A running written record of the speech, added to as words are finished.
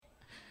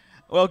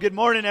Well, good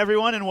morning,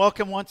 everyone, and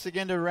welcome once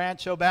again to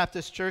Rancho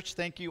Baptist Church.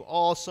 Thank you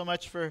all so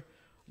much for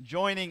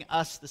joining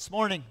us this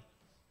morning.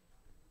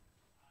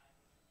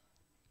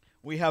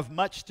 We have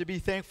much to be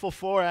thankful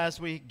for as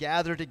we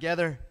gather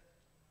together.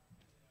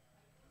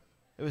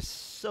 It was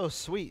so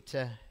sweet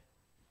to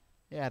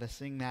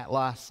sing that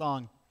last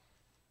song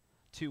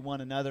to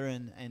one another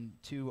and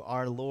to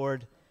our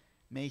Lord.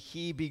 May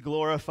He be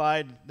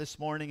glorified this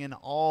morning in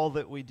all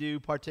that we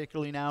do,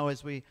 particularly now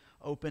as we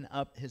open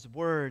up His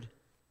Word.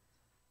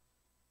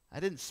 I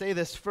didn't say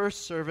this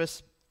first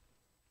service,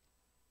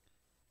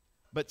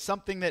 but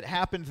something that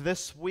happened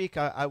this week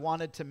I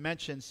wanted to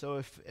mention.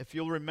 So if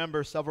you'll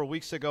remember, several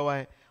weeks ago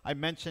I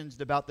mentioned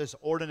about this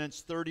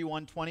Ordinance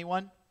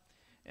 3121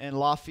 in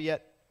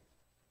Lafayette,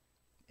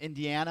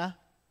 Indiana,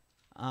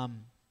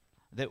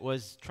 that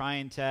was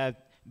trying to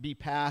be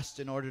passed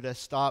in order to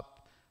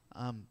stop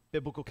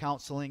biblical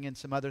counseling and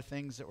some other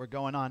things that were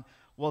going on.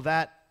 Well,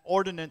 that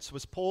ordinance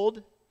was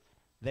pulled.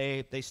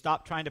 They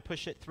stopped trying to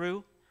push it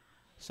through.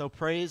 So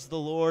praise the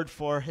Lord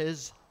for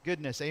His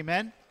goodness.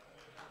 Amen?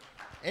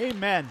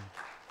 Amen.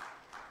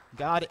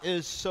 God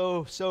is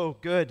so, so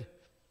good.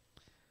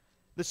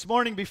 This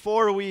morning,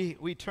 before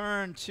we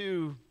turn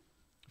to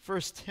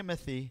 1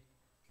 Timothy,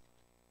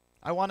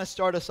 I want to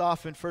start us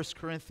off in 1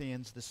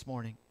 Corinthians this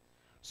morning.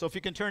 So if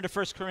you can turn to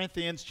 1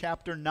 Corinthians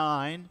chapter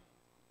 9,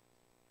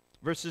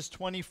 verses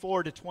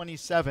 24 to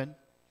 27.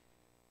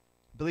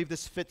 I believe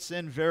this fits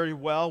in very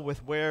well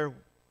with where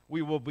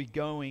we will be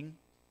going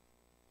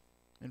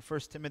in 1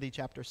 Timothy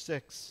chapter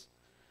 6.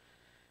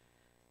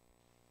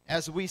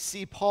 As we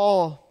see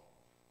Paul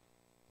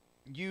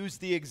use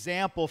the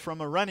example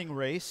from a running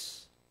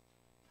race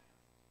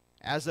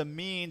as a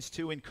means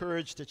to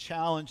encourage, to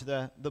challenge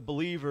the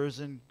believers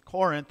in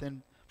Corinth,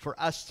 and for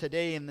us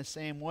today in the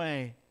same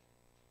way,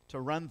 to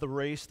run the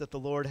race that the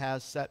Lord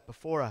has set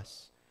before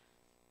us,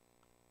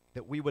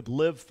 that we would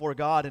live for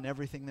God in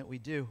everything that we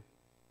do.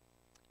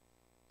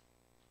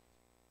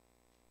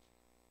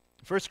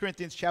 1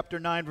 Corinthians chapter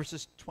 9,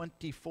 verses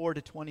 24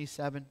 to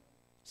 27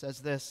 says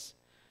this: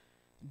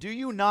 "Do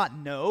you not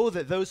know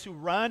that those who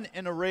run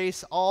in a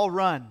race all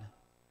run,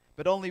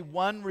 but only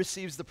one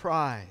receives the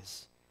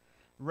prize?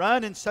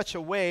 Run in such a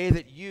way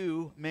that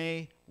you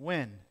may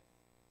win.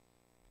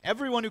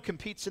 Everyone who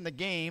competes in the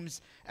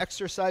games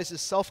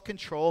exercises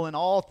self-control in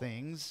all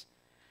things.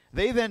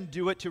 They then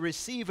do it to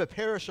receive a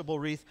perishable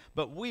wreath,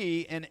 but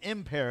we an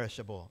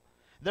imperishable.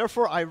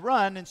 Therefore I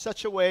run in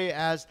such a way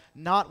as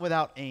not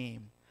without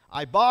aim.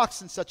 I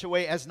box in such a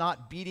way as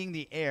not beating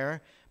the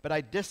air, but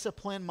I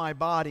discipline my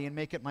body and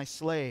make it my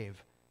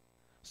slave,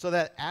 so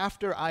that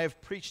after I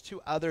have preached to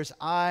others,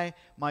 I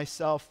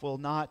myself will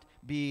not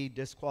be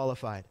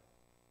disqualified."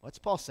 What's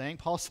Paul saying?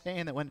 Paul's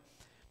saying that when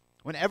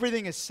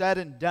everything is said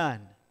and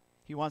done,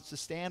 he wants to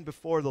stand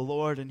before the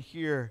Lord and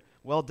hear,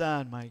 "Well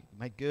done,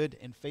 my good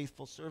and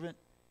faithful servant."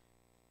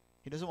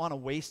 He doesn't want to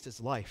waste his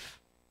life.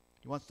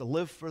 He wants to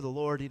live for the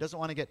Lord. He doesn't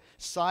want to get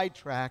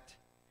sidetracked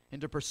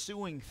into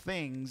pursuing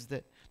things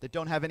that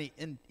don't have any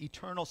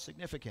eternal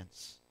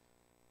significance.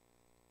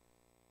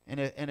 And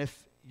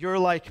if you're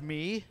like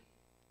me,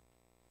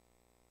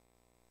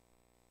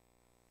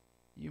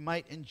 you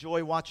might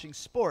enjoy watching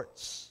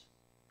sports.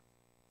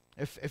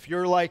 If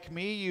you're like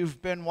me,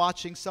 you've been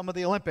watching some of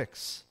the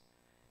Olympics.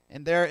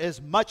 And there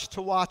is much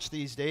to watch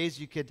these days.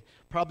 You could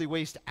probably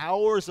waste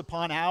hours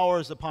upon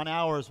hours upon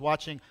hours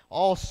watching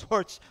all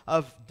sorts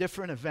of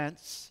different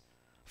events.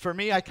 For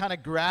me, I kind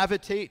of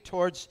gravitate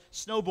towards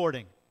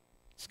snowboarding.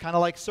 It's kind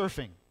of like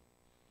surfing,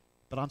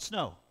 but on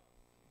snow.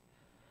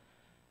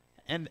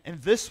 And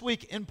this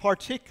week in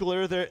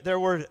particular, there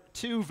were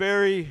two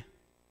very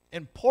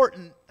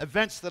important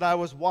events that I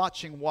was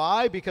watching.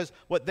 Why? Because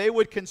what they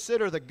would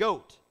consider the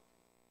GOAT,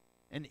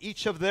 and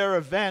each of their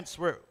events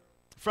were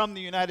from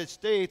the United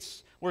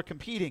States, were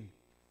competing.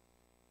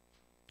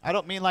 I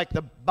don't mean like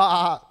the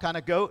Baja kind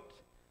of GOAT.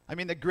 I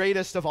mean the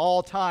greatest of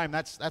all time.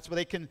 That's what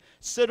they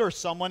consider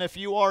someone if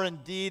you are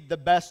indeed the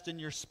best in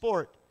your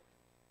sport.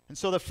 And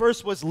so the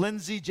first was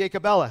Lindsay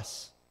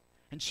Jacobellis,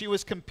 and she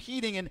was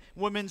competing in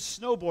women's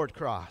snowboard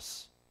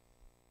cross.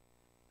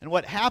 And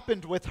what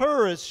happened with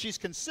her is she's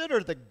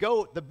considered the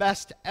GOAT, the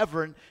best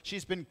ever, and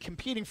she's been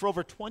competing for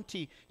over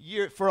 20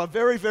 years. For a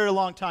very, very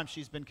long time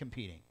she's been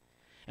competing.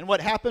 And what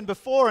happened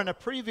before in a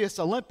previous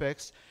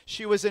Olympics,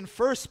 she was in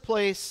first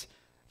place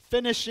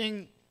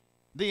finishing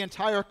the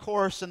entire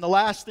course, and the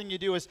last thing you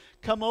do is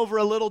come over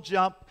a little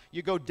jump,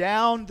 you go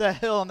down the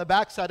hill on the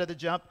backside of the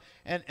jump,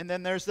 and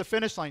then there's the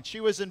finish line.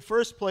 She was in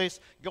first place,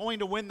 going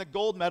to win the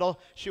gold medal.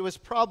 She was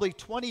probably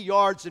 20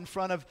 yards in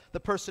front of the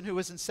person who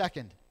was in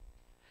second.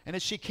 And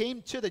as she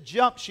came to the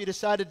jump, she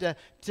decided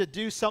to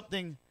do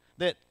something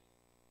that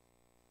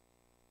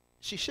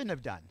she shouldn't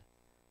have done.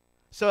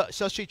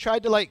 So she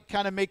tried to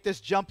kind of make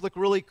this jump look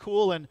really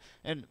cool and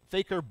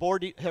fake her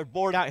board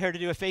out here to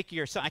do a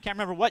fakie or something. I can't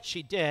remember what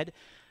she did,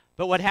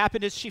 but what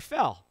happened is she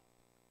fell.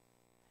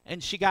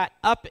 And she got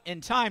up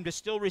in time to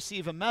still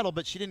receive a medal,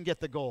 but she didn't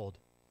get the gold.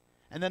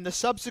 And then the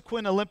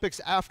subsequent Olympics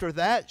after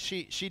that,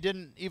 she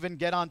didn't even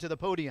get onto the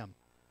podium.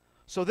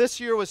 So this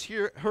year was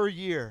her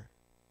year.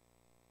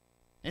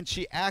 And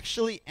she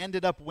actually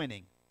ended up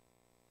winning,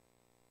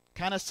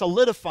 kind of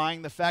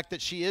solidifying the fact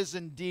that she is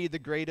indeed the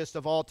greatest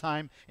of all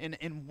time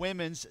in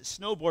women's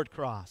snowboard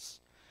cross.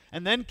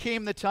 And then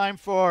came the time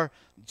for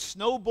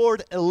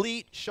snowboard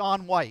elite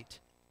Shaun White.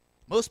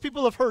 Most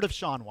people have heard of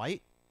Shaun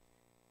White.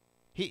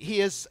 He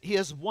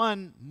has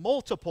won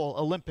multiple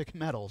Olympic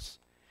medals.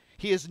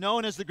 He is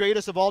known as the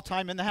greatest of all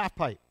time in the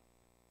halfpipe.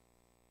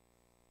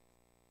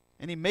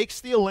 And he makes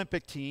the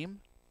Olympic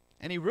team.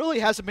 And he really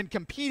hasn't been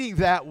competing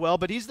that well,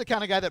 but he's the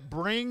kind of guy that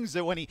brings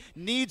it when he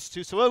needs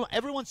to. So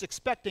everyone's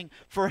expecting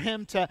for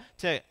him to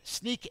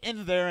sneak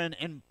in there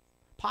and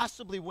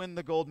possibly win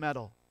the gold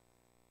medal.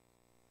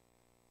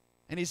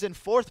 And he's in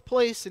 4th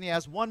place, and he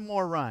has one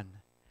more run.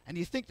 And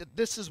you think that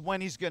this is when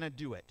he's going to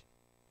do it.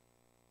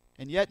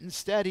 And yet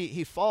instead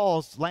he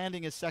falls,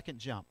 landing his 2nd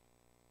jump.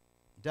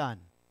 Done.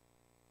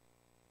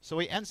 So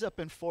he ends up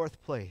in 4th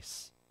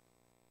place.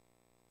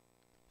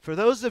 For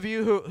those of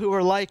you who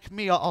are like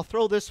me, I'll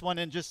throw this one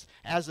in just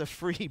as a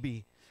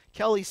freebie.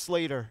 Kelly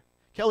Slater.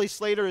 Kelly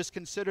Slater is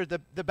considered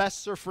the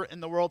best surfer in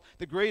the world,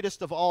 the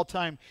greatest of all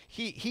time.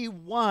 He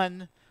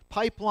won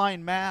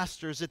Pipeline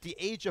Masters at the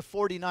age of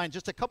 49,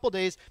 just a couple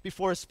days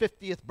before his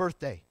 50th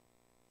birthday.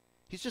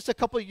 He's just a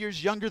couple of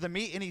years younger than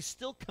me, and he's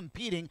still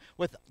competing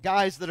with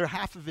guys that are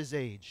half of his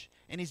age,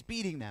 and he's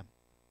beating them.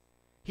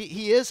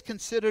 He is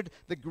considered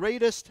the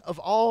greatest of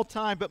all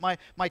time, but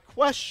my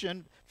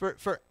question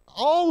for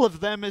all of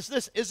them is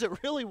this: is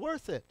it really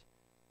worth it?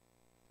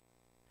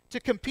 To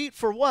compete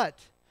for what?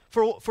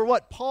 For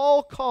what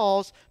Paul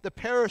calls the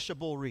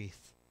perishable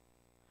wreath.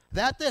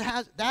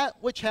 That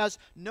which has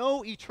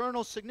no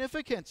eternal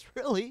significance,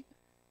 really.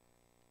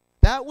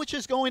 That which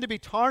is going to be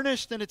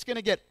tarnished, and it's going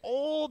to get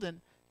old,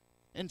 and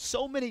in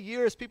so many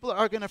years people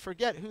are going to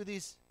forget who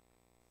these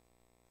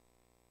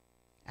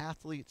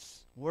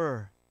athletes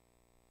were.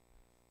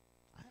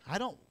 I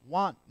don't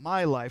want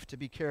my life to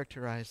be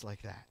characterized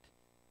like that.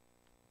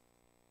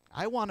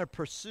 I want to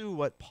pursue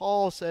what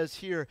Paul says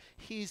here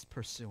he's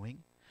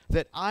pursuing,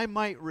 that I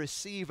might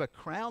receive a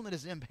crown that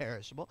is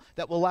imperishable,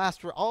 that will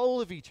last for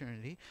all of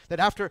eternity, that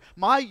after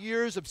my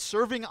years of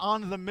serving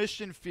on the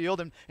mission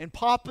field in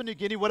Papua New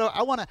Guinea, whatever,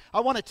 I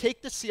want to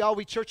take the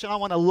Siawi Church and I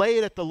want to lay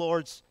it at the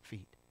Lord's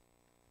feet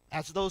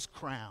as those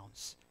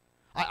crowns.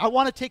 I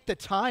want to take the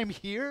time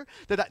here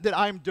that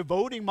I'm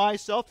devoting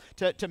myself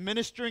to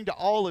ministering to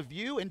all of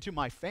you and to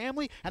my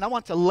family, and I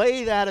want to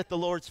lay that at the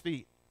Lord's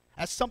feet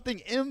as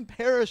something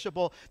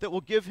imperishable that will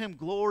give him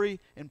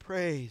glory and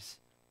praise.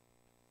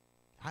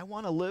 I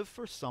want to live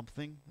for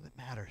something that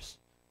matters,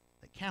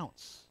 that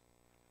counts.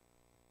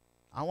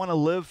 I want to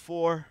live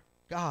for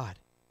God.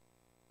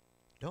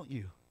 Don't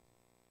you?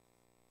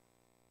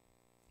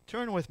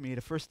 Turn with me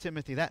to 1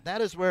 Timothy.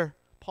 That is where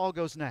Paul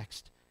goes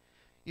next.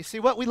 You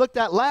see, what we looked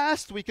at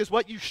last week is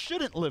what you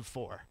shouldn't live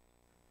for.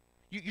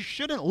 You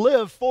shouldn't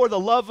live for the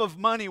love of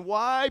money.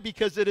 Why?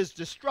 Because it is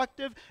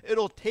destructive.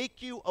 It'll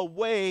take you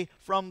away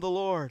from the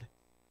Lord.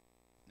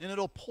 And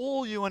it'll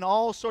pull you in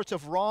all sorts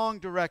of wrong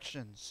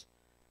directions.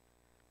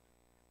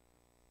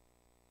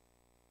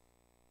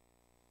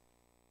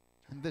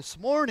 And this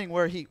morning,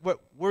 what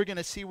we're going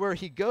to see where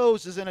he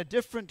goes is in a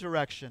different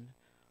direction.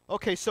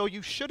 Okay, so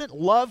you shouldn't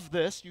love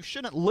this. You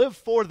shouldn't live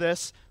for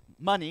this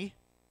money,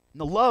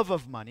 and the love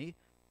of money.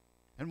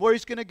 And where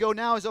he's going to go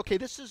now is, okay,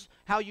 this is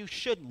how you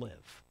should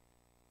live.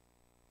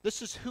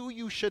 This is who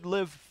you should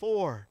live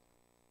for.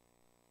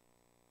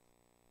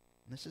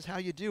 And this is how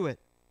you do it.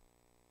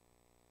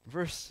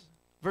 Verses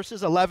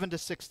 11 to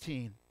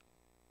 16.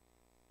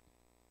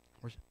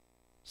 We're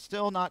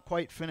still not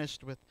quite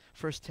finished with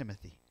 1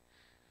 Timothy.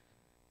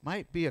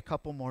 Might be a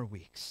couple more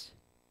weeks.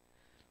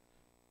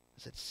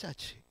 It's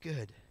such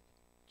good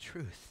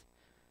truth.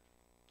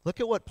 Look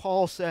at what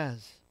Paul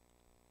says.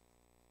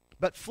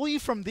 But flee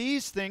from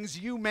these things,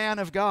 you man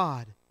of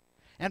God,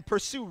 and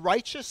pursue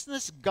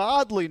righteousness,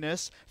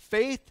 godliness,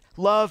 faith,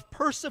 love,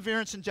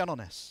 perseverance, and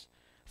gentleness.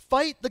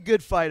 Fight the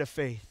good fight of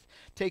faith.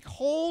 Take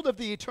hold of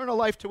the eternal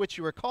life to which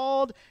you were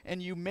called,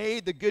 and you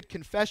made the good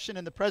confession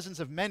in the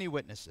presence of many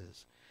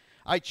witnesses.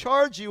 I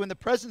charge you in the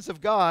presence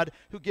of God,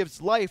 who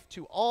gives life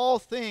to all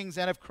things,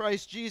 and of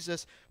Christ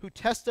Jesus, who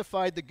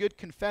testified the good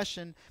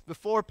confession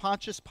before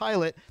Pontius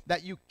Pilate,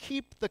 that you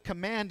keep the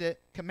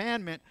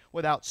commandment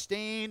without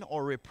stain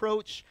or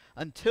reproach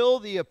until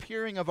the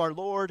appearing of our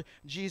Lord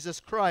Jesus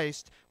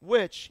Christ,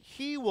 which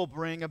he will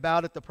bring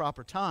about at the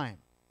proper time.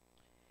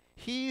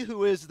 He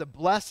who is the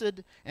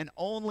blessed and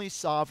only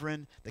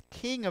sovereign, the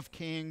King of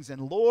kings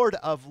and Lord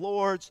of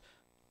lords,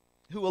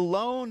 who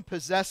alone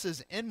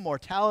possesses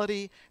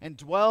immortality and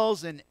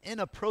dwells in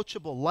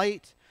inapproachable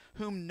light,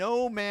 whom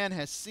no man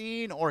has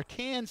seen or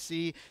can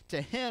see,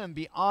 to him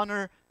be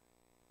honor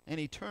and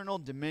eternal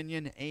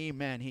dominion.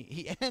 Amen.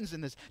 He ends in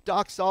this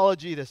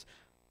doxology, this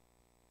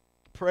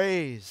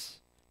praise.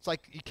 It's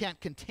like you can't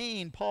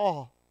contain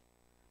Paul.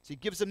 So he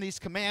gives him these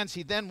commands.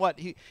 He then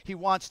he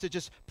wants to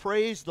just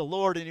praise the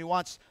Lord, and he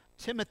wants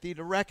Timothy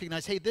to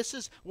recognize, hey, this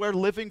is where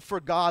living for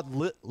God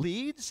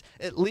leads.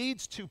 It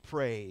leads to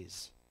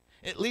praise.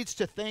 It leads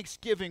to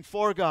thanksgiving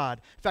for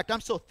God. In fact,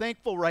 I'm so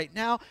thankful right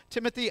now,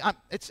 Timothy,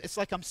 it's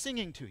like I'm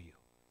singing to you.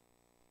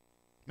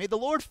 May the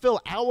Lord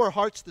fill our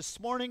hearts this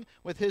morning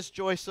with his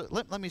joy. So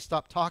let me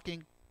stop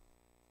talking.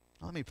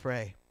 Let me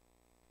pray.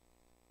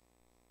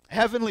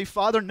 Heavenly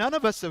Father, none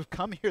of us have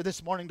come here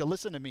this morning to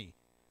listen to me.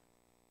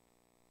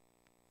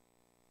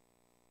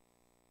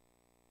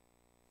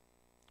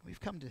 We've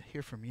come to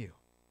hear from you.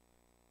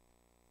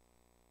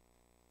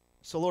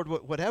 So Lord,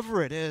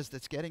 whatever it is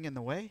that's getting in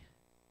the way,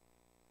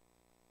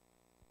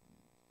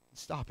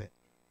 stop it.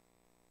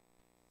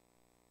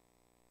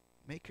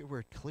 Make your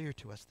word clear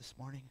to us this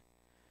morning.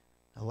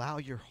 Allow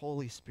your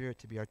Holy Spirit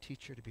to be our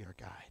teacher, to be our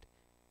guide.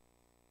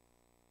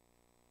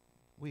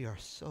 We are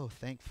so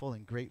thankful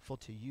and grateful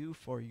to you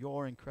for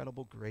your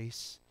incredible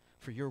grace,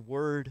 for your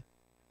word,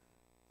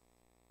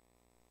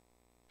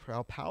 for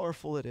how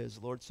powerful it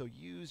is, Lord. So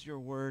use your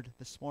word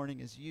this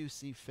morning as you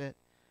see fit,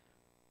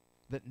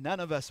 that none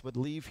of us would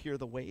leave here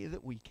the way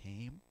that we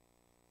came,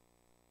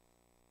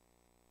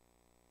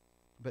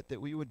 but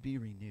that we would be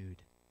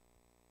renewed.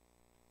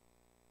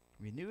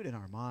 Renewed in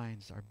our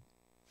minds, our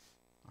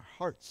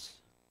hearts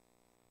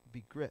would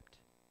be gripped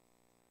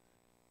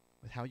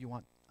with how you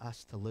want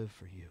us to live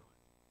for you.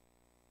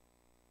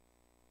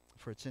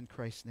 For it's in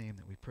Christ's name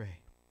that we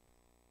pray.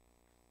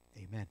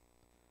 Amen.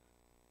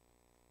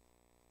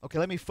 Okay,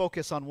 let me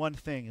focus on one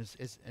thing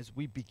as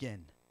we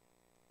begin.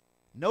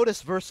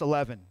 Notice verse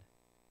 11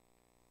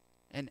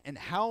 and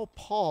how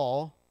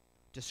Paul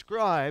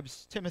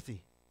describes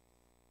Timothy.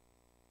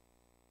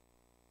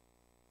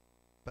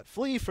 But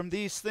flee from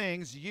these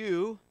things,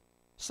 you,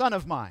 son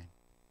of mine.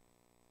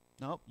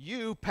 No,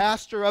 you,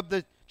 pastor of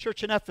the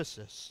church in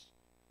Ephesus.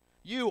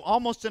 You,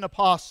 almost an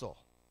apostle.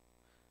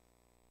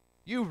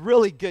 You,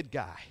 really good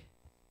guy.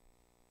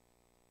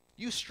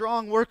 You,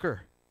 strong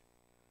worker.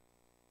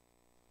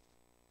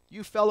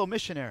 You, fellow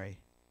missionary.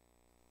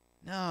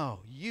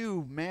 No,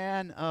 you,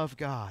 man of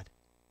God.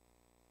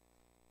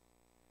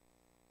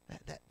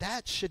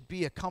 That should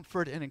be a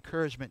comfort and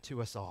encouragement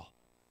to us all.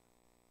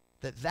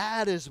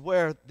 That is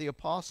where the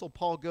Apostle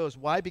Paul goes.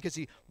 Why? Because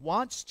he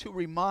wants to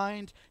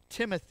remind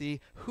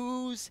Timothy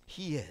whose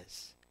he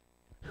is,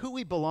 who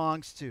he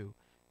belongs to.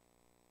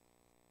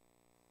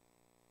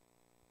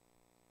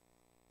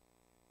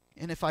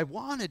 And if I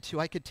wanted to,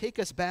 I could take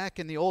us back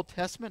in the Old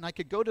Testament, and I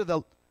could go to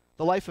the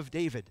life of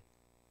David,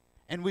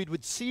 and we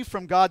would see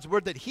from God's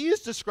word that he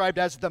is described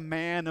as the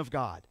man of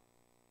God.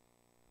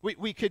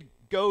 We could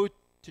go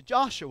to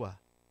Joshua.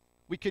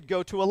 We could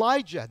go to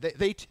Elijah.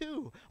 They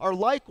too are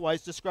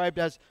likewise described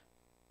as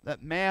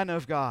that man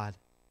of God.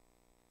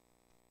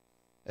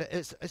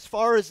 As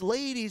far as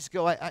ladies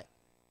go, I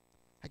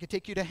could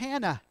take you to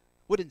Hannah.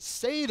 Wouldn't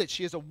say that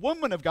she is a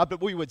woman of God,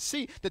 but we would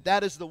see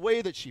that is the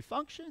way that she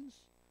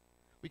functions.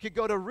 We could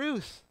go to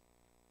Ruth,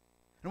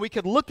 and we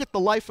could look at the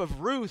life of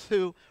Ruth,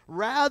 who,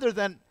 rather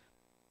than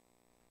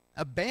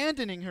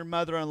abandoning her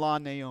mother-in-law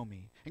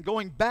Naomi and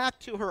going back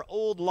to her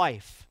old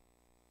life,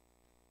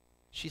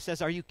 she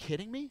says, "Are you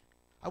kidding me?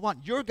 I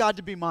want your God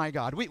to be my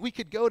God." We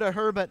could go to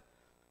her, but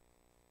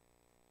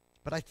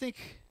I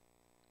think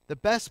the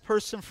best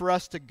person for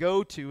us to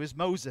go to is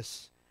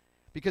Moses,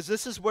 because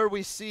this is where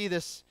we see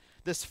this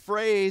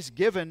phrase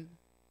given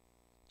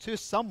to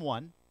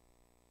someone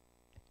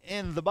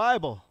in the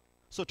Bible.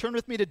 So turn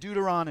with me to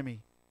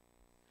Deuteronomy.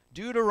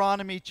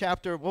 Deuteronomy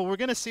chapter, well, we're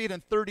going to see it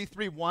in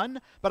 33:1,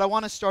 but I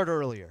want to start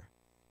earlier.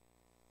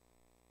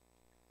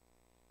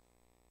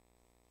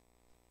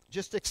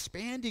 Just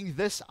expanding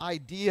this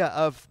idea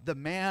of the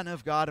man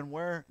of God and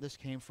where this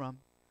came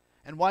from,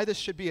 and why this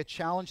should be a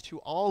challenge to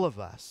all of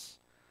us,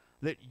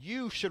 that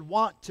you should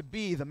want to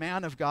be the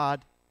man of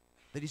God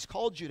that he's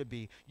called you to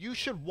be. You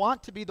should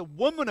want to be the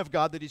woman of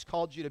God that he's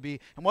called you to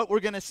be. And what we're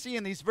going to see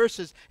in these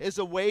verses is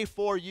a way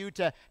for you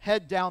to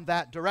head down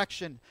that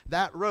direction,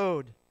 that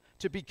road,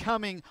 to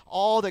becoming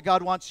all that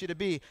God wants you to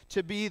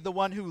be the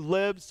one who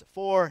lives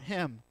for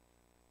him,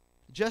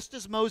 just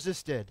as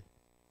Moses did.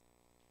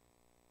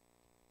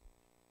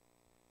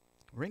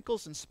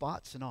 Wrinkles and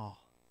spots and all.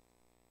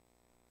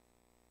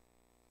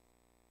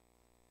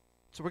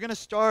 So we're going to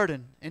start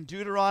in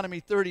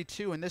Deuteronomy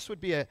 32, and this would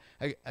be a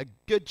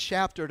good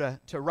chapter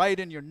to write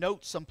in your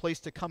notes someplace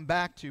to come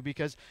back to,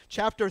 because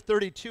chapter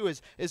 32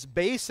 is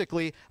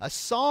basically a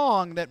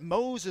song that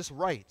Moses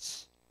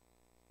writes,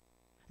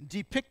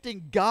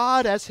 depicting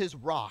God as his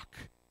rock,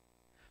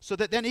 so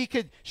that then he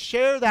could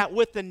share that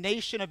with the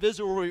nation of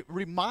Israel,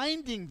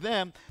 reminding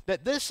them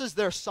that this is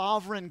their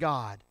sovereign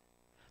God.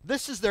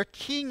 This is their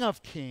King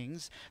of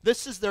Kings.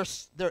 This is their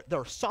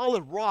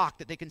solid rock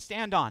that they can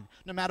stand on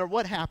no matter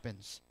what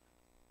happens.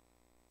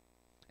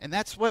 And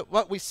that's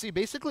what we see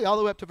basically all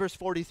the way up to verse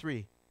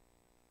 43.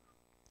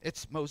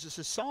 It's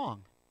Moses'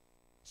 song.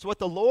 It's what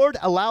the Lord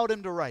allowed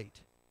him to write,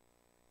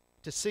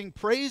 to sing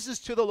praises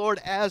to the Lord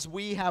as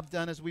we have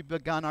done, as we've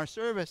begun our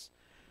service.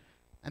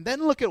 And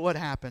then look at what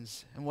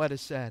happens and what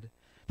is said.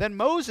 Then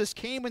Moses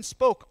came and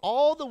spoke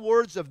all the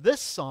words of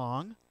this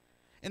song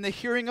in the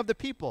hearing of the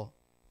people.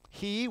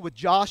 He with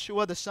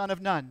Joshua the son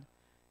of Nun.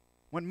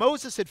 When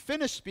Moses had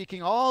finished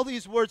speaking all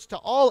these words to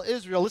all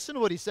Israel, listen to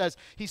what he says.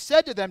 He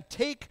said to them,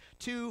 "Take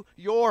to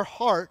your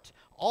heart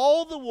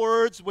all the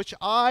words which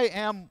I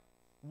am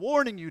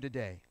warning you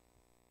today,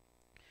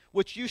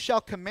 which you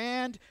shall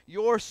command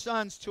your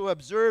sons to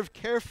observe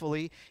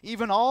carefully,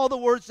 even all the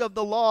words of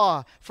the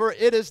law. For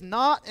it is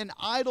not an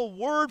idle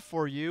word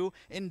for you.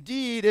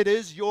 Indeed, it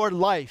is your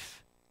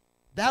life."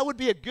 That would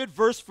be a good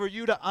verse for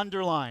you to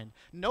underline.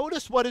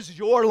 Notice what is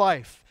your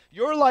life.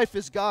 Your life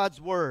is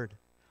God's word.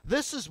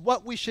 This is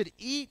what we should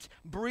eat,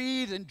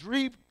 breathe, and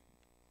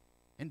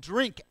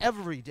drink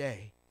every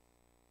day.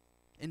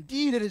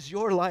 Indeed, it is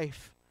your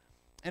life.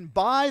 And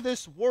by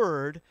this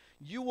word,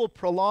 you will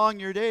prolong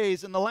your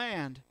days in the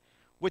land,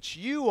 which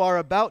you are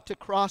about to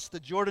cross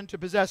the Jordan to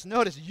possess.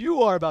 Notice,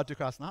 you are about to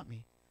cross, not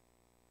me.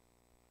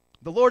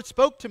 The Lord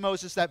spoke to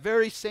Moses that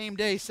very same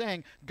day,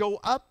 saying, "Go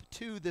up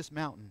to this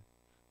mountain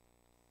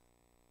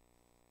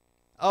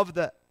of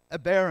the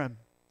Abarim,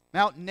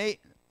 Mount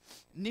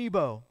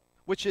Nebo,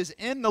 which is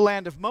in the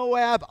land of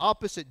Moab,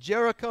 opposite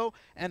Jericho,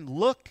 and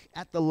look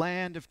at the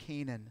land of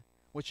Canaan,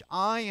 which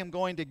I am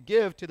going to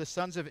give to the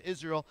sons of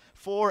Israel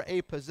for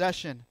a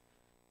possession.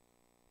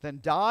 Then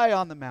die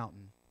on the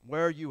mountain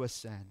where you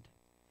ascend,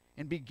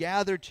 and be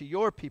gathered to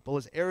your people,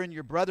 as Aaron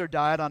your brother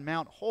died on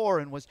Mount Hor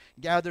and was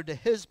gathered to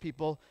his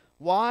people.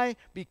 Why?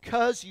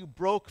 Because you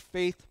broke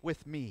faith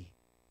with me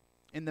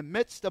in the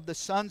midst of the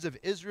sons of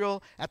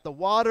Israel, at the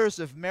waters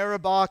of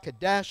Meribah,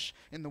 Kadesh,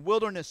 in the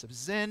wilderness of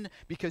Zin,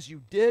 because you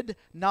did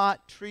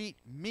not treat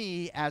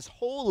me as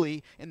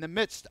holy in the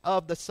midst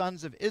of the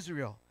sons of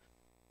Israel.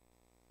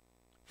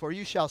 For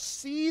you shall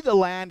see the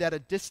land at a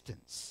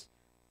distance,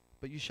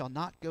 but you shall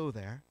not go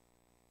there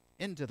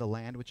into the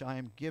land which I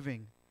am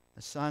giving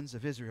the sons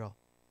of Israel."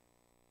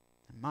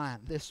 And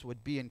man, this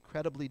would be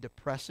incredibly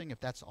depressing if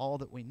that's all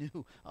that we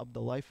knew of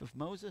the life of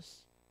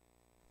Moses.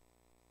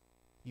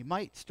 You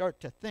might start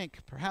to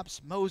think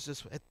perhaps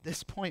Moses at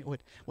this point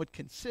would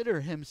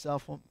consider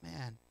himself, well,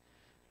 man,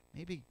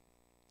 maybe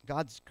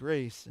God's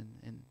grace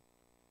and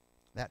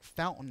that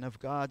fountain of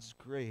God's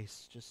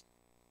grace just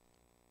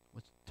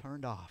was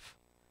turned off.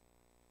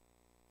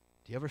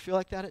 Do you ever feel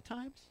like that at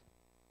times?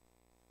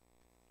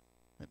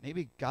 That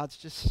maybe God's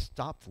just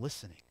stopped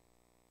listening.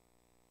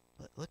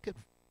 Look at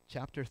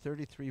chapter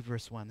 33,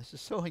 verse 1. This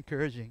is so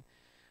encouraging.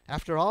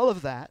 After all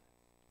of that,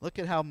 look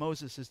at how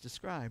Moses is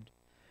described.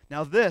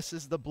 "Now this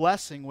is the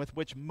blessing with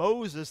which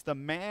Moses, the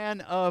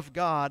man of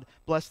God,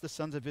 blessed the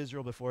sons of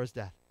Israel before his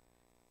death."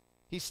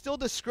 He's still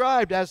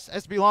described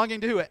as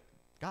belonging to it,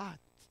 God.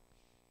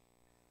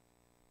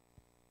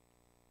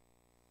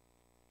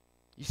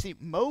 You see,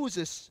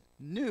 Moses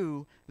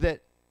knew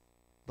that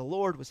the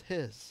Lord was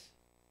his,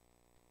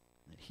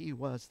 that he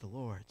was the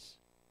Lord's.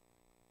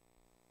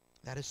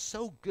 That is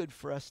so good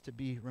for us to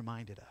be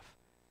reminded of.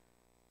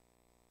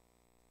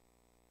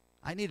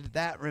 I needed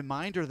that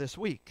reminder this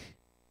week.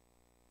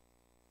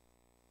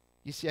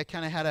 You see, I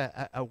kind of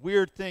had a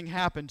weird thing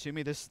happen to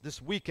me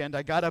this weekend.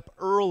 I got up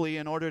early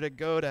in order to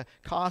go to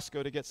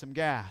Costco to get some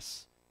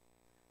gas.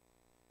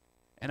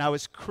 And I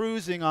was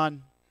cruising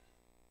on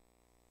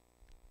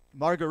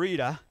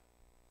Margarita,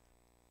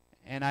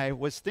 and I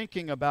was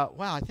thinking about,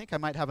 wow, I think I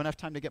might have enough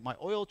time to get my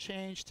oil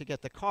changed, to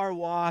get the car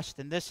washed,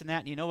 and this and that.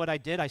 And you know what I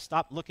did? I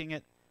stopped looking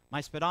at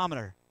my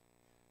speedometer.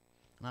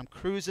 And I'm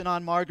cruising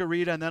on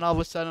Margarita, and then all of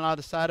a sudden, on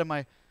the side of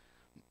my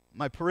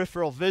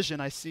peripheral vision,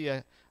 I see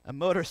a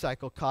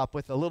motorcycle cop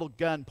with a little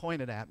gun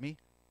pointed at me.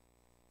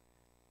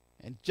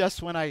 And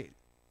just when I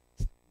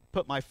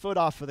put my foot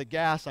off of the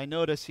gas, I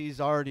notice he's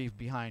already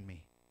behind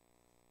me.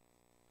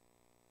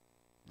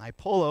 And I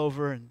pull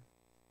over, and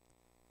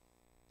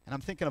I'm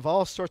thinking of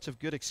all sorts of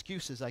good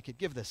excuses I could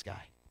give this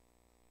guy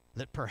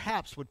that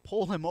perhaps would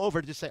pull him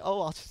over to just say,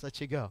 "Oh, I'll just let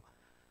you go."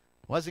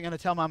 Wasn't going to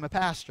tell him I'm a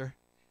pastor.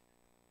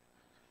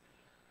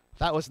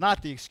 That was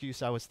not the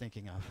excuse I was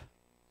thinking of.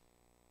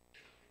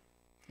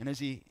 And as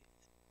he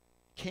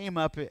came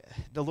up,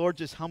 the Lord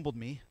just humbled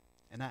me,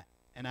 and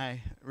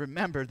I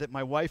remembered that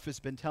my wife has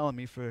been telling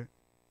me for,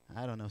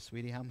 I don't know,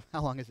 sweetie,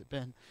 how long has it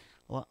been?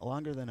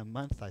 Longer than a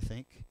month, I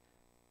think,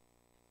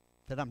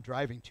 that I'm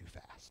driving too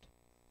fast.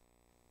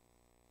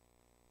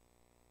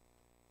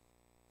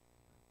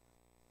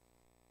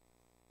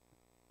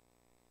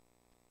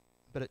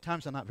 But at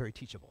times I'm not very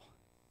teachable.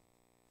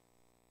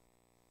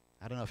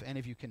 I don't know if any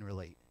of you can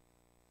relate.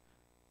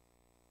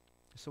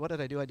 So what did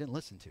I do? I didn't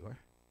listen to her.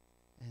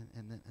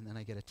 And then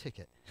I get a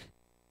ticket.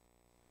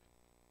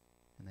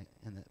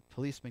 And the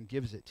policeman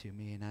gives it to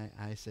me, and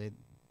I say,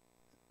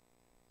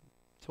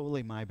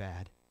 "Totally my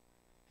bad."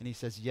 And he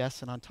says,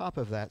 "Yes, and on top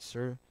of that,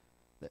 sir,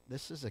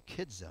 this is a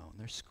kid zone.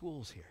 There's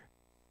schools here."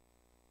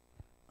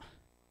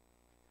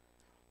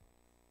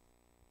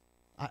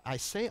 I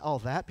say all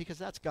that because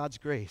that's God's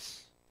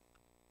grace.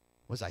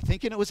 Was I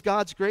thinking it was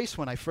God's grace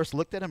when I first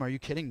looked at him? Are you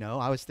kidding? No.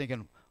 I was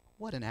thinking,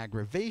 what an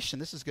aggravation.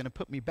 This is going to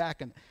put me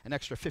back an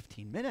extra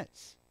 15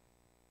 minutes.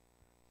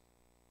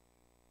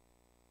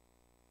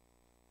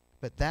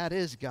 But that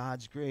is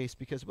God's grace,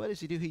 because what does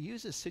he do? He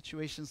uses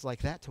situations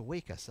like that to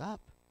wake us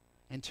up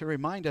and to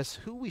remind us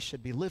who we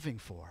should be living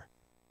for.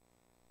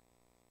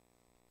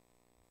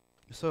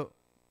 So,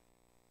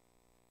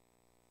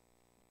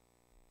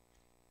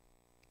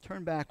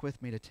 turn back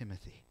with me to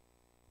Timothy.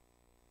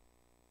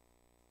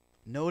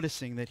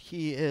 Noticing that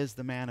he is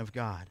the man of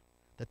God,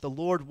 that the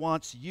Lord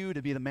wants you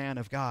to be the man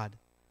of God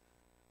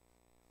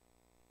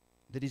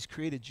that he's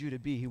created you to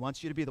be. He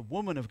wants you to be the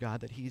woman of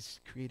God that he's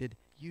created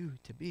you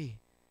to be.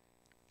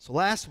 So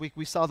last week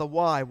we saw the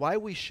why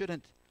we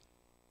shouldn't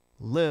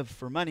live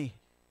for money.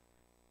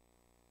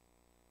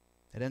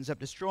 It ends up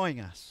destroying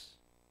us.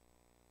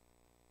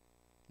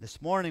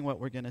 This morning what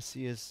we're going to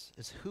see is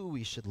who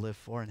we should live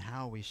for and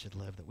how we should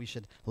live, that we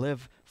should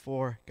live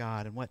for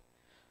God. And what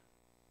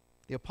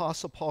the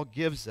Apostle Paul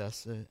gives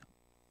us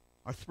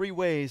are three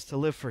ways to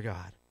live for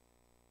God.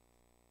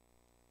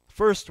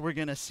 First, we're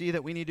going to see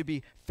that we need to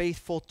be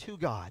faithful to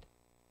God.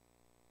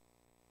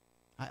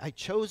 I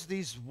chose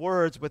these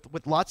words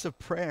with lots of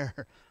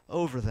prayer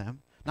over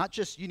them. Not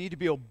just you need to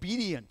be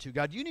obedient to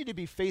God. You need to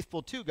be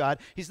faithful to God.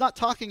 He's not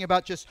talking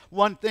about just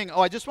one thing. Oh,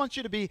 I just want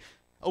you to be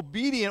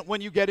obedient when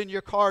you get in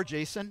your car,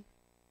 Jason.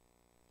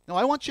 No,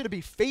 I want you to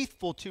be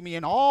faithful to me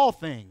in all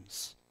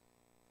things.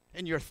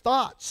 In your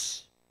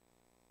thoughts.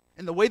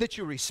 In the way that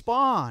you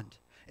respond.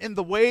 In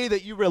the way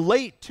that you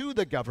relate to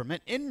the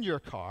government in your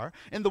car,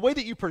 in the way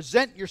that you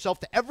present yourself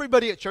to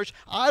everybody at church.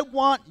 I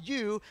want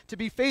you to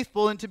be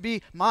faithful and to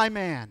be my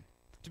man,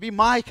 to be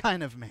my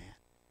kind of man.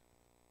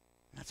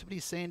 And that's what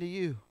he's saying to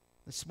you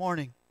this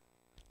morning,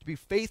 to be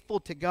faithful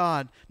to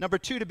God. Number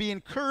two, to be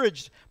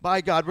encouraged by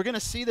God. We're going to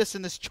see this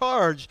in this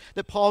charge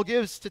that Paul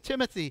gives to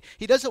Timothy.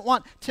 He doesn't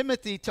want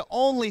Timothy to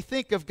only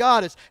think of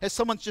God as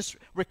someone's just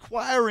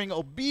requiring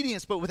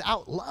obedience, but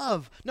without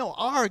love. No,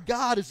 our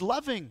God is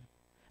loving.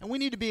 And we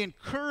need to be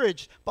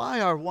encouraged by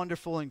our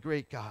wonderful and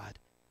great God.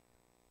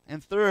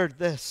 And third,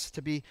 this,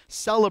 to be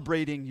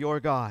celebrating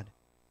your God.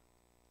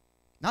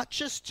 Not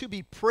just to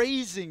be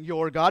praising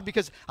your God,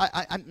 because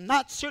I'm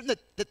not certain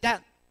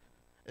that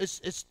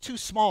is too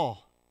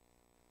small.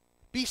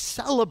 Be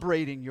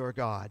celebrating your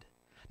God.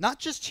 Not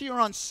just here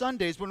on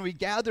Sundays when we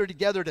gather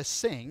together to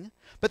sing,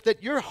 but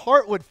that your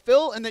heart would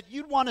fill and that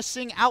you'd want to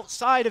sing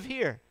outside of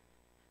here.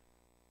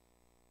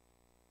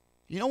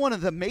 You know, one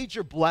of the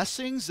major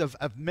blessings of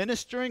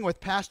ministering with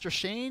Pastor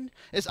Shane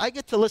is I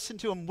get to listen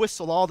to him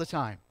whistle all the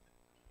time.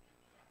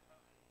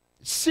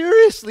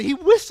 Seriously, he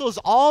whistles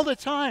all the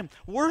time.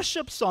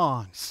 Worship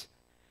songs.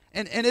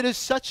 And it is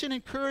such an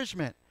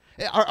encouragement.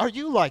 Are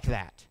you like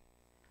that?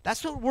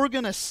 That's what we're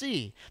going to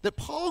see. That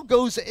Paul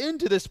goes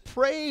into this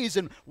praise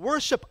and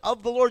worship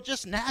of the Lord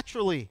just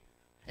naturally.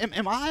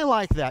 Am I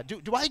like that?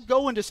 Do I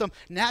go into some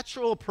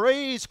natural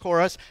praise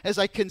chorus as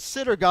I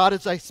consider God,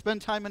 as I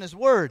spend time in His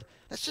Word?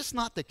 That's just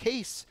not the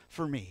case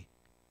for me.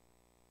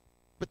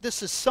 But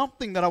this is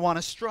something that I want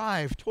to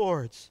strive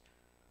towards.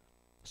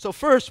 So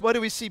first, what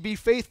do we see? Be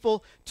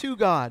faithful to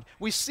God.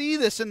 We see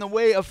this in the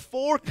way of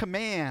 4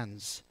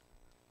 commands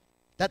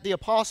that the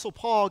Apostle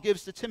Paul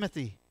gives to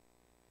Timothy.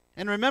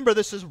 And remember,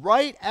 this is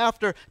right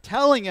after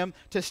telling him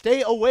to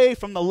stay away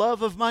from the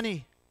love of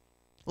money.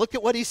 Look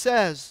at what he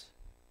says.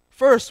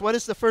 First, what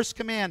is the first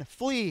command?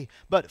 Flee,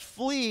 but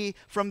flee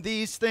from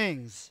these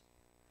things,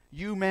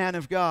 you man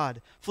of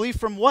God. Flee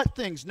from what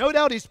things? No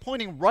doubt he's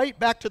pointing right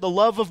back to the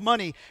love of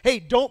money. Hey,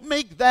 don't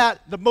make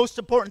that the most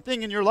important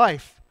thing in your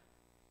life.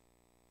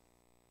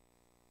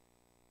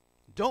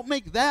 Don't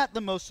make that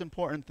the most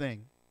important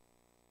thing.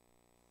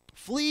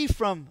 Flee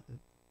from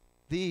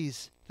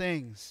these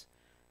things.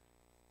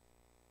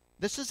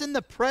 This is in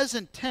the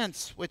present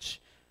tense,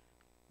 which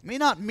may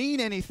not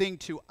mean anything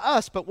to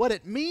us, but what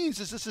it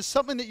means is this is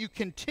something that you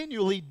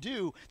continually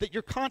do, that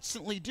you're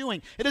constantly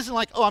doing. It isn't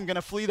like, oh, I'm going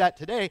to flee that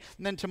today,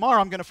 and then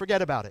tomorrow I'm going to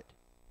forget about it.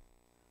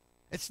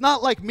 It's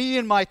not like me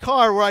in my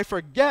car where I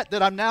forget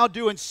that I'm now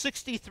doing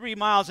 63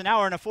 miles an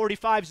hour in a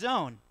 45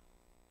 zone.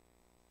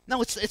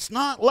 No, it's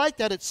not like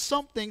that. It's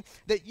something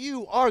that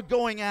you are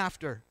going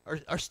after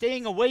or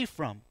staying away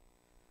from,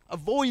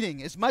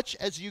 avoiding as much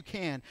as you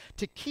can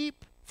to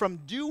keep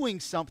from doing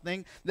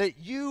something that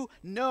you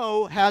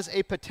know has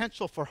a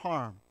potential for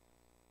harm.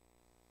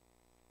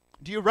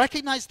 Do you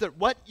recognize that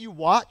what you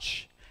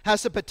watch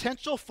has a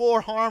potential for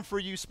harm for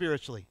you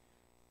spiritually?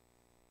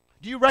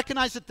 Do you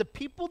recognize that the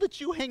people that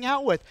you hang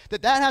out with,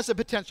 that has a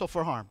potential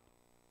for harm?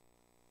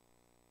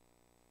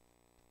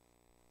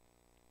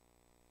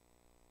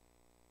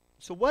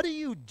 So what do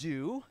you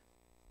do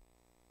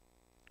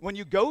when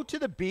you go to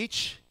the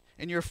beach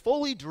and you're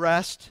fully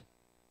dressed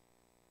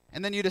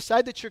and then you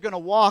decide that you're going to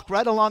walk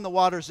right along the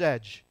water's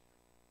edge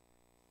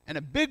and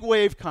a big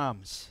wave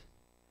comes?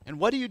 And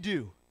what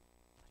do?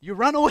 You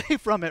run away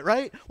from it,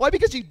 right? Why?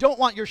 Because you don't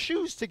want your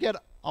shoes to get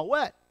all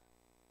wet.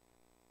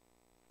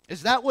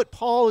 Is that what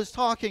Paul is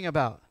talking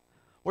about?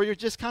 Where you're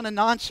just kind of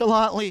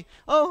nonchalantly,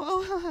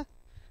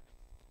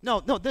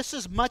 No, this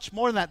is much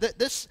more than that.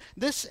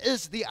 This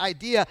is the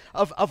idea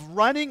of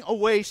running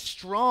away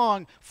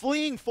strong,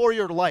 fleeing for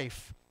your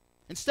life.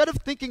 Instead of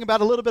thinking about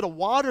a little bit of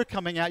water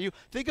coming at you,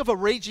 think of a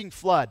raging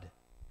flood.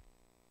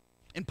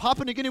 In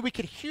Papua New Guinea, we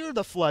could hear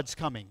the floods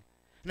coming.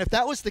 And if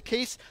that was the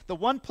case, the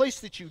one place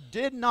that you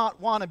did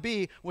not want to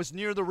be was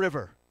near the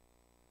river.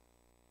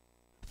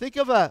 Think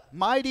of a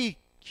mighty,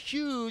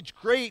 huge,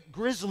 great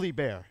grizzly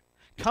bear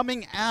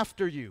coming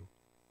after you.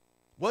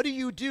 What do?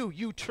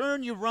 You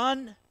turn, you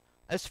run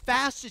as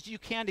fast as you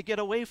can to get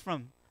away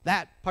from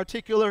that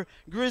particular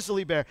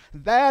grizzly bear.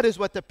 That is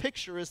what the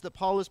picture is that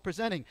Paul is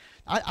presenting.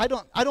 I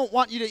don't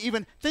want you to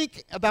even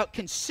think about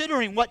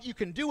considering what you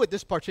can do with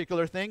this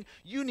particular thing.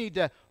 You need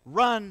to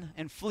run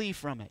and flee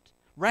from it,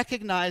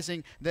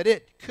 recognizing that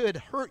it could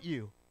hurt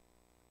you.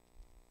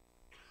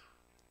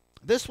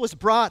 This was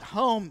brought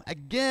home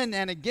again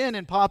and again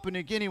in Papua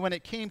New Guinea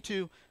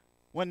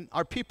when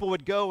our people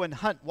would go and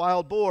hunt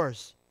wild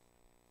boars.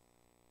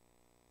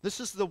 This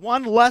is the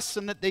one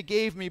lesson that they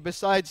gave me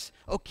besides,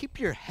 keep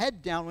your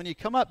head down when you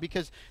come up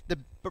because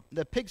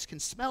the pigs can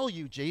smell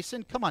you,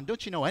 Jason. Come on,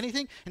 don't you know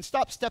anything? And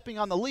stop stepping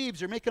on the leaves.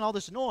 You're making all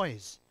this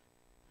noise.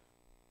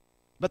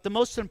 But the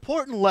most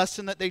important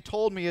lesson that they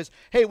told me is,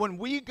 hey, when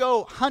we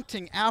go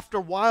hunting after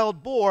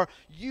wild boar,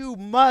 you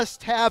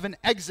must have an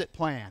exit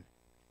plan.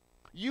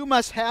 You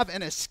must have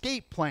an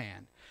escape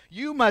plan.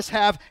 You must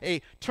have a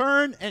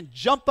turn and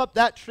jump up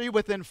that tree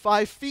within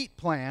 5 feet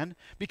plan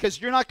because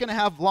you're not going to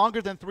have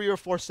longer than 3 or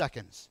 4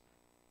 seconds.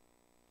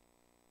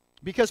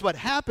 Because what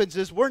happens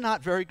is we're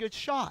not very good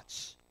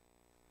shots.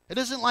 It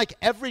isn't like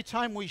every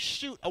time we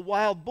shoot a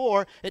wild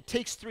boar, it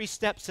takes 3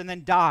 steps and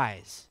then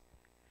dies.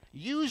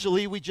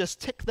 Usually we just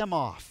tick them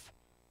off.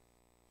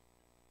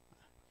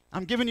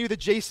 I'm giving you the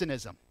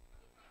Jasonism.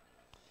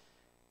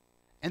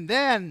 And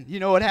then, you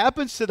know what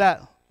happens to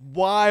that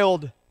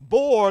wild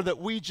boar that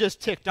we just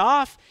ticked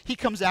off? He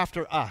comes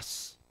after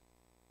us.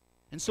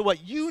 And so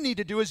what you need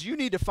to do is you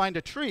need to find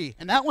a tree.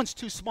 And that one's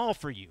too small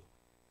for you.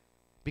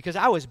 Because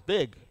I was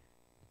big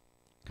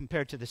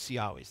compared to the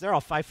Siawis. They're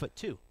all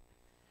 5'2".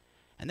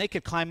 And they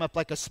could climb up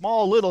like a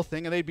small little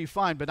thing and they'd be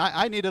fine. But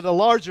I needed a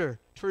larger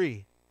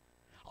tree.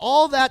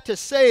 All that to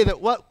say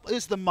that what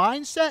is the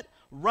mindset?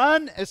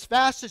 Run as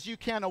fast as you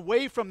can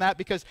away from that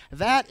because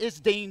that is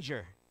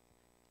danger.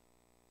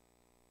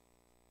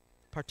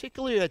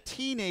 Particularly a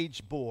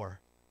teenage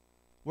boar,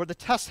 where the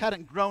tusks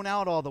hadn't grown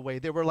out all the way.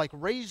 They were like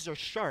razor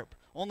sharp,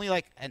 only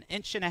like 1.5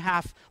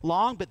 inches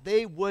long, but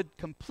they would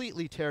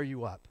completely tear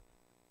you up.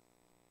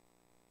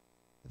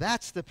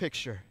 That's the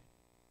picture.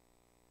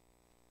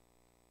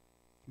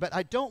 But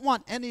I don't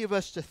want any of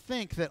us to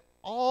think that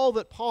all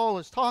that Paul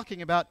is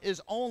talking about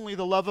is only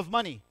the love of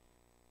money.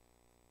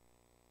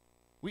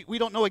 We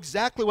don't know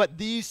exactly what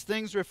these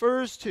things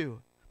refers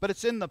to, but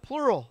it's in the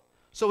plural.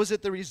 So is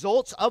it the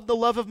results of the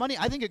love of money?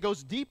 I think it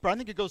goes deeper. I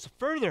think it goes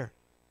further.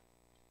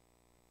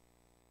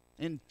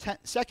 In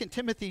 2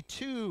 Timothy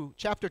 2,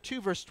 chapter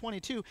 2, verse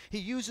 22, he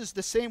uses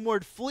the same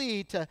word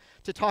flee to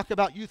talk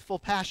about youthful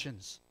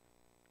passions.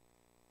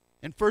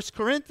 In 1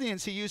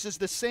 Corinthians, he uses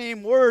the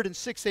same word in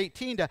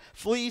 6:18 to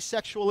flee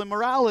sexual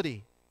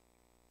immorality.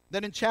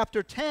 Then in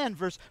chapter 10,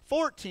 verse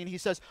 14, he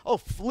says,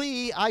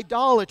 flee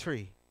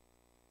idolatry.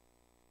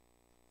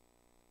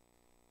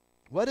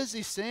 What is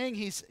he saying?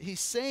 He's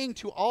saying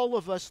to all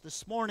of us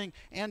this morning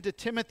and to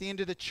Timothy and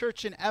to the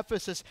church in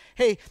Ephesus,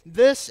 hey,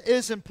 this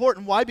is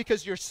important. Why?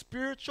 Because your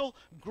spiritual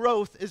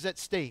growth is at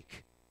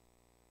stake.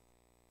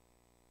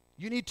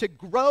 You need to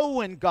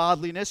grow in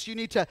godliness. You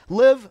need to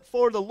live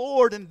for the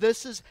Lord, and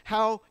this is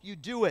how you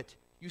do it.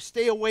 You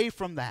stay away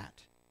from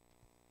that.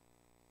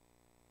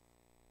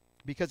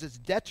 Because it's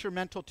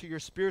detrimental to your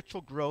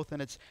spiritual growth,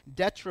 and it's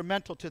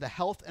detrimental to the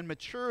health and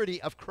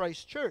maturity of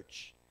Christ's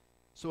church.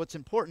 So it's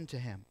important to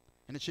him.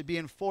 And it should be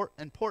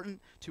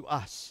important to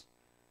us.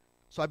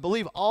 So I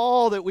believe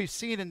all that we've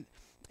seen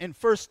in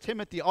 1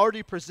 Timothy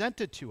already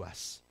presented to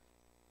us,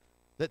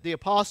 that the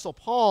Apostle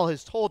Paul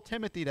has told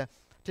Timothy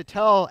to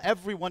tell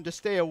everyone to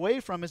stay away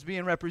from, is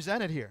being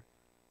represented here.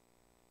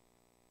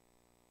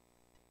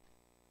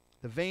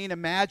 The vain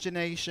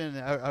imagination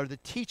or the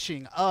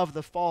teaching of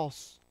the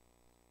false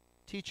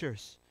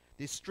teachers,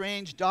 these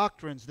strange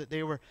doctrines that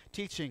they were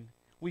teaching.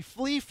 We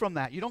flee from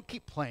that. You don't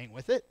keep playing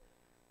with it.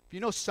 If you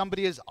know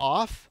somebody is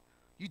off,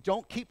 you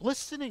don't keep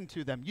listening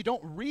to them. You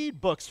don't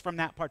read books from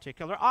that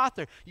particular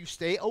author. You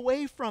stay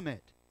away from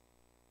it.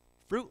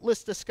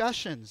 Fruitless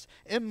discussions,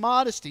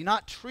 immodesty,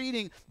 not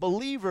treating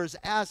believers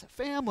as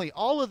family.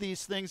 All of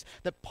these things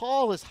that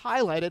Paul has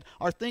highlighted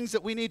are things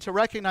that we need to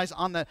recognize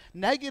on the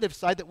negative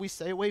side, that we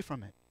stay away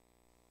from it.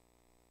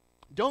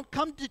 Don't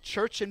come to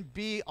church and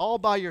be all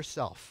by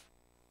yourself.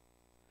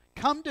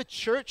 Come to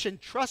church and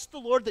trust the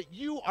Lord that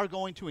you are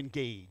going to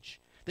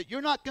engage, that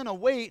you're not going to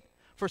wait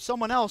for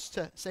someone else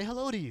to say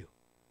hello to you.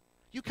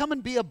 You come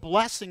and be a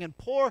blessing and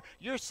pour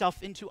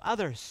yourself into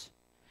others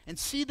and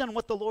see then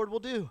what the Lord will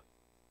do.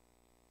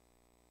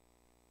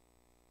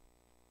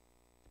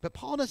 But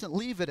Paul doesn't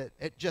leave it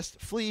at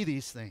just flee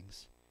these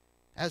things.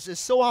 As is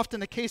so often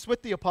the case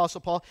with the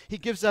Apostle Paul, he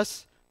gives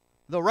us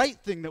the right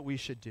thing that we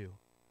should do.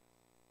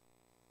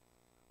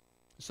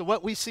 So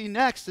what we see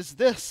next is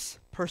this: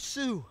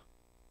 pursue.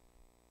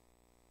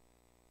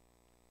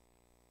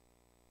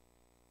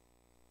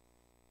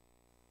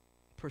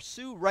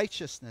 Pursue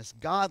righteousness,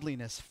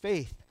 godliness,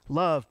 faith,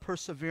 love,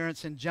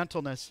 perseverance, and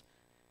gentleness.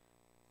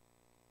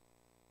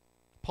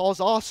 Paul's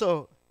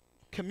also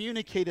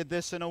communicated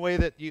this in a way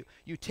that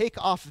you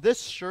take off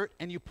this shirt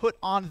and you put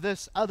on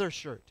this other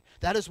shirt.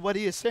 That is what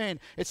he is saying.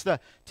 It's the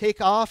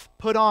take off,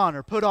 put on,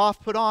 or put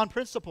off, put on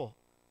principle.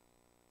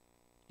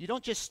 You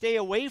don't just stay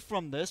away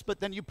from this, but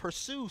then you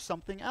pursue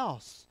something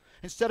else.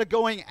 Instead of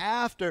going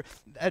after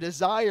a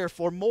desire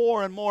for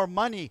more and more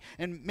money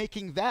and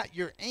making that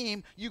your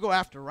aim, you go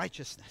after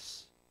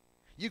righteousness.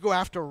 You go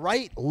after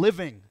right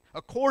living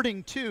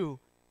according to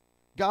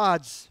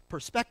God's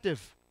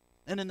perspective.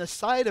 And in the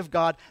sight of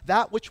God,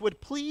 that which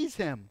would please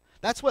him.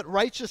 That's what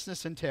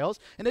righteousness entails.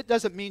 And it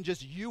doesn't mean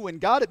just you and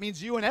God. It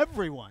means you and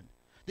everyone.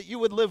 That you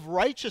would live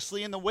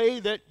righteously in the way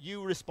that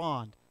you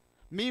respond.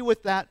 Me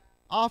with that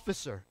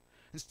officer.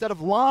 Instead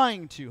of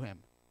lying to him.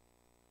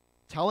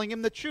 Telling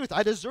him the truth.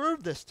 I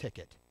deserve this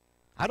ticket.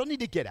 I don't need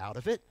to get out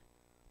of it.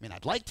 I mean,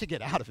 I'd like to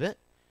get out of it.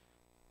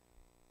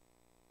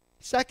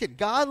 Second,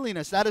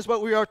 godliness. That is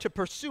what we are to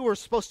pursue. We're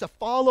supposed to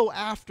follow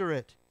after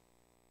it.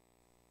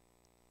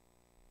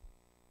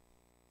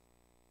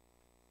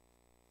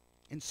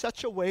 In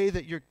such a way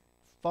that you're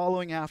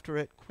following after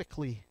it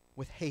quickly,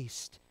 with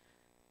haste.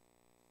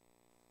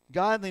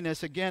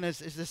 Godliness, again, is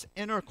this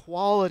inner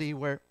quality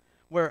where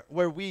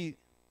we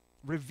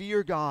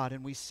revere God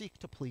and we seek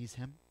to please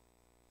him.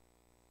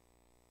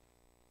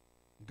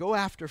 Go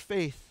after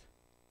faith.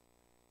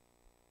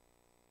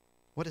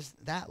 What does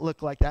that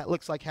look like? That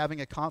looks like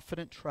having a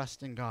confident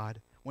trust in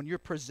God. When you're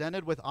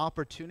presented with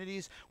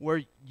opportunities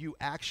where you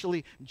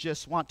actually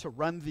just want to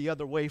run the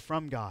other way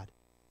from God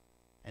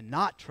and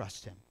not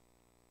trust him.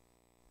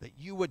 That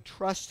you would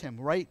trust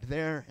him right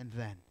there and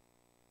then.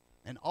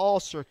 In all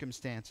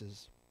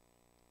circumstances.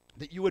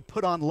 That you would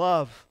put on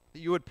love. That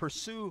you would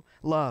pursue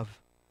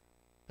love.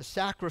 A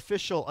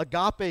sacrificial,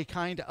 agape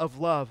kind of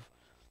love.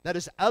 That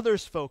is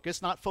others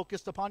focused, not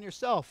focused upon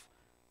yourself.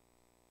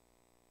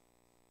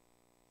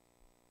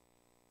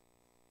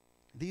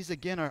 These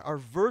again are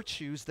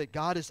virtues that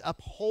God is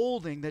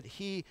upholding, that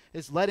he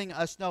is letting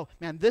us know,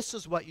 man, this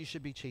is what you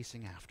should be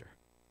chasing after.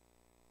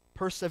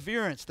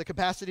 Perseverance, the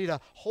capacity to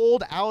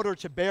hold out or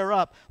to bear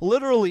up,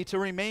 literally to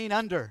remain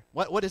under.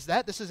 What is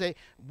that? This is a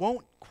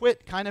won't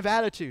quit kind of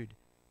attitude.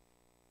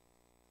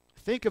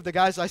 Think of the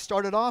guys I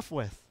started off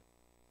with.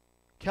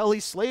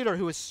 Kelly Slater,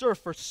 who has surfed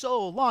for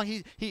so long,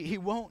 he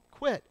won't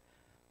quit.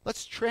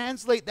 Let's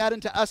translate that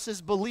into us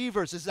as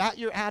believers. Is that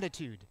your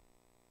attitude?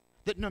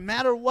 That no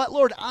matter what,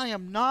 Lord, I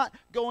am not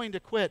going to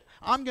quit.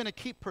 I'm going to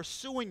keep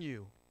pursuing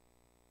you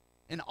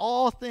in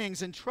all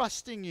things and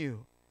trusting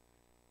you.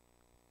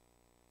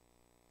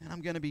 And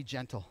I'm going to be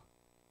gentle.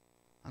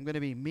 I'm going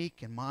to be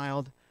meek and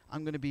mild.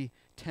 I'm going to be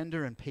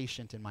tender and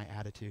patient in my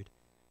attitude.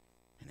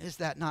 And is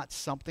that not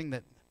something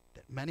that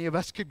many of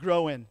us could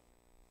grow in?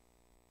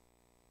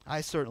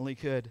 I certainly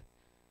could.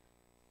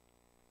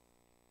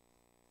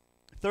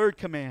 Third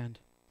command.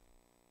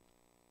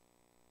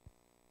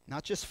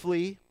 Not just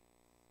flee.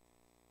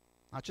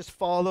 Not just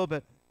follow,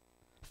 but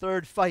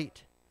third,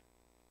 fight.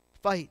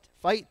 Fight.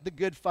 Fight the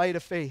good fight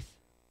of faith.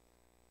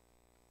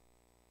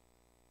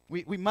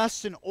 We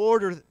must, in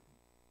order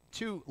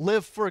to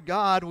live for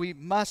God, we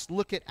must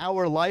look at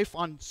our life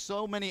on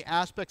so many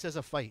aspects as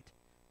a fight.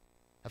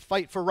 A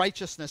fight for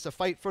righteousness, a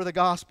fight for the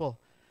gospel.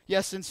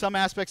 Yes, in some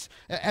aspects,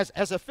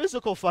 as a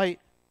physical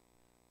fight.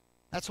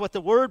 That's what the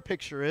word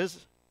picture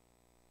is.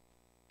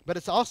 But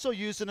it's also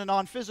used in a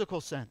non-physical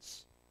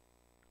sense,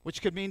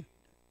 which could mean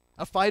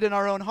a fight in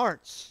our own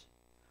hearts,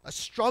 a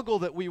struggle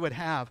that we would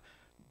have,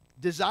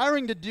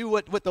 desiring to do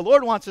what the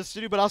Lord wants us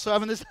to do, but also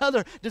having this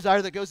other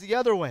desire that goes the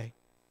other way.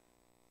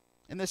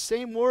 And the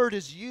same word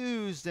is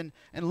used in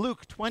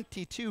Luke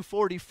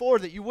 22:44,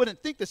 that you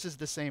wouldn't think this is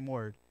the same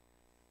word.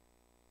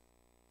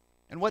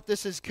 And what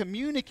this is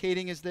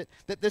communicating is that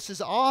this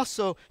is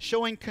also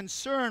showing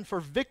concern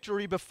for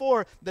victory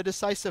before the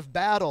decisive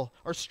battle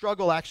or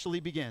struggle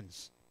actually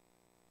begins.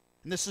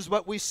 And this is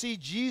what we see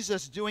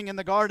Jesus doing in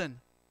the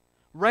garden,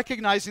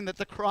 recognizing that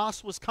the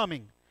cross was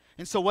coming.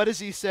 And so what does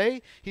he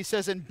say? He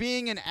says, and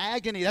being in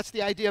agony, that's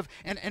the idea of,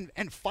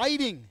 and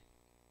fighting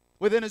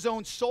within his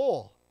own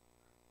soul.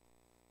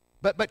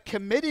 But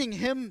committing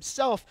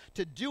himself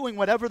to doing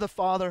whatever the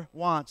Father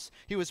wants.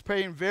 He was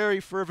praying very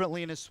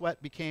fervently, and his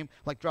sweat became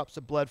like drops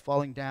of blood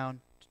falling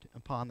down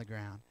upon the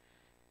ground.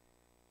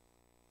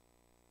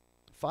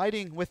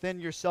 Fighting within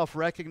yourself,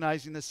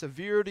 recognizing the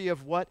severity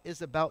of what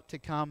is about to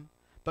come,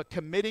 but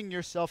committing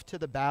yourself to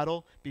the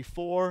battle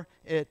before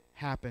it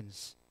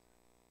happens.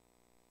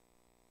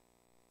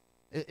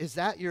 Is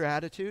that your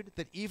attitude?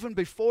 That even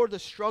before the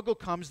struggle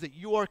comes, that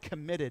you are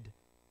committed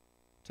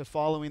to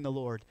following the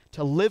Lord,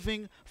 to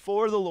living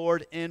for the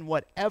Lord in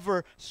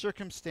whatever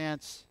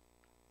circumstance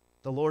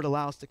the Lord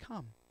allows to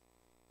come.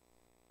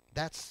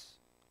 That's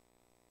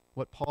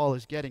what Paul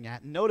is getting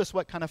at. Notice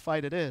what kind of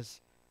fight it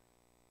is.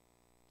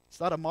 It's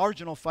not a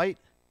marginal fight.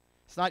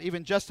 It's not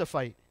even just a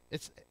fight.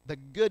 It's the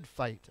good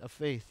fight of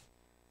faith.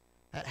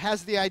 That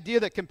has the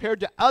idea that compared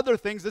to other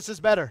things, this is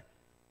better.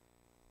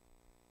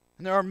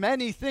 And there are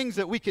many things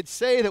that we could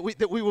say that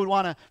we would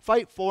want to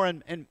fight for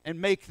and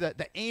make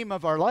the aim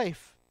of our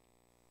life.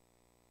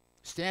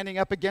 Standing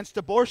up against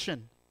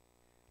abortion,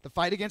 the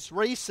fight against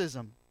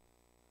racism,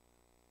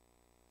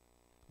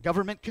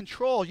 government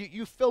control.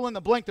 You fill in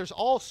the blank. There's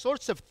all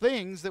sorts of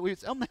things that we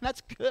say, oh man,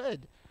 that's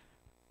good.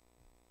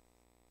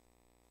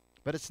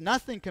 But it's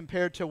nothing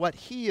compared to what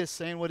he is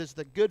saying, what is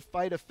the good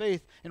fight of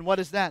faith. And what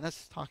is that?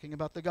 That's talking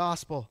about the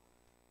gospel.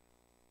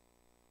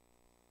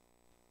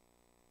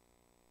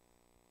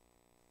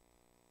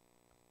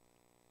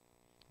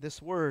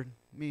 This word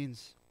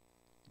means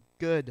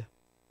good. It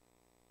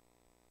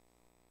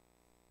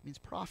means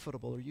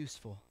profitable or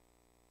useful.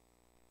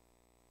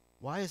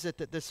 Why is it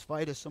that this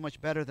fight is so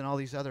much better than all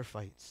these other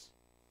fights?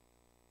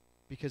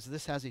 Because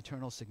this has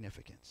eternal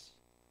significance.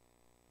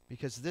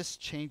 Because this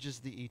changes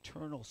the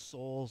eternal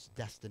soul's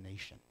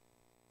destination.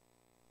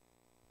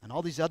 And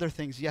all these other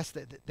things, yes,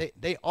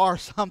 they are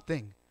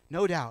something,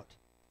 no doubt.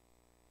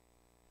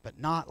 But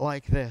not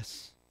like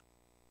this.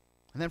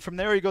 And then from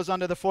there he goes on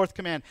to the fourth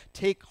command.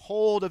 Take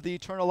hold of the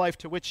eternal life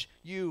to which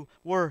you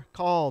were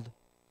called.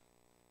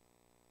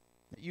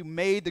 That you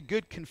made the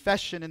good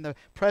confession in the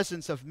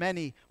presence of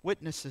many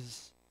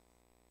witnesses.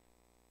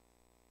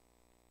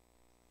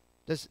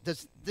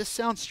 Does this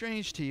sound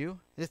strange to you?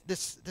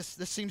 This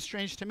seems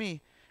strange to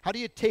me. How do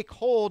you take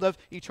hold of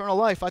eternal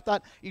life? I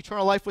thought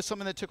eternal life was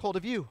something that took hold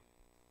of you.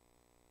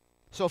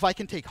 So if I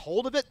can take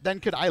hold of it, then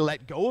could I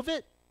let go of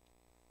it?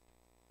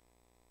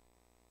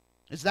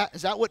 Is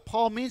that what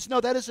Paul means?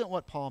 No, that isn't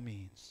what Paul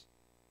means.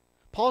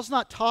 Paul's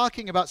not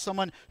talking about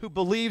someone who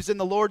believes in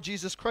the Lord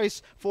Jesus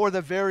Christ for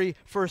the very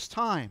first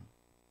time.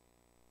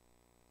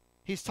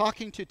 He's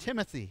talking to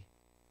Timothy,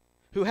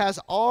 who has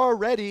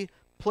already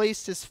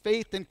placed his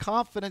faith and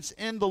confidence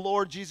in the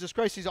Lord Jesus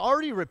Christ. He's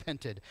already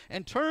repented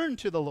and turned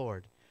to the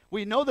Lord.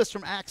 We know this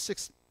from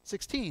Acts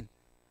 16,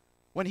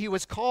 when he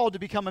was called to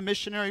become a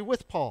missionary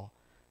with Paul.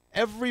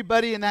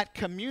 Everybody in that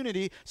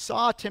community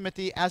saw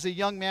Timothy as a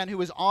young man who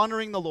was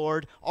honoring the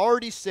Lord,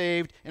 already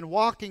saved, and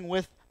walking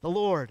with the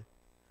Lord.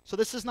 So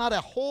this is not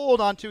a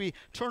hold on to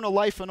eternal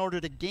life in order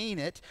to gain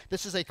it.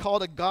 This is a call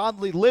to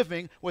godly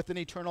living with an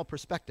eternal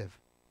perspective.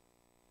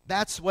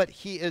 That's what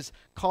he is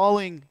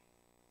calling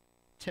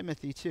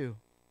Timothy to.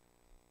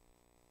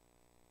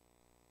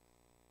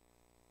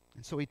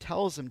 And so he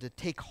tells him to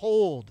take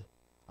hold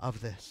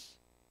of this.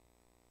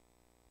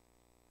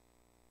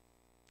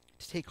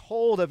 To take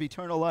hold of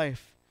eternal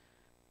life.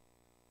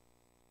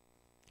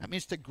 That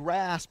means to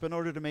grasp in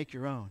order to make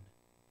your own.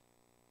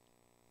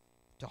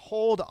 To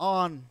hold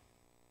on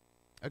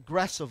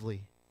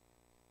aggressively.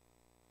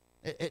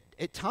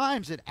 At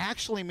times it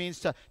actually means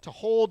to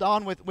hold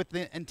on with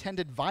the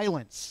intended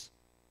violence.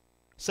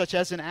 Such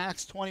as in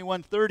Acts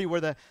 21:30,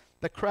 where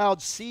the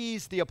crowd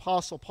seized the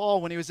Apostle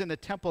Paul when he was in the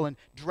temple and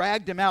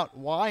dragged him out.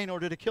 Why? In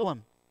order to kill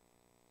him.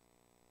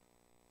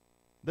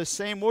 The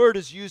same word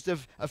is used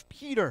of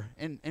Peter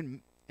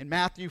in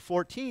Matthew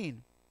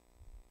 14.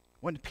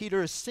 When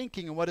Peter is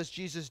sinking, and what does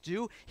Jesus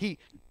do? He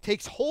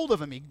takes hold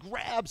of him, he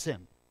grabs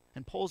him,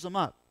 and pulls him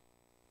up.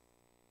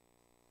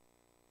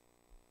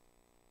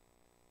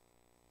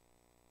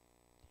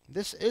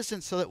 This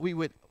isn't so that we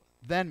would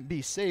then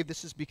be saved.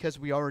 This is because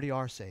we already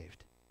are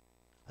saved.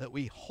 That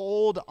we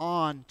hold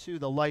on to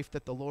the life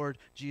that the Lord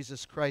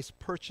Jesus Christ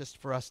purchased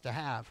for us to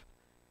have,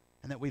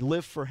 and that we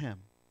live for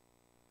him.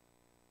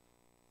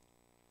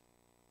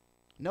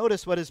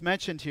 Notice what is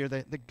mentioned here,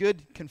 the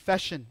good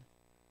confession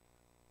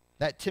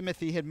that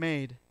Timothy had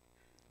made.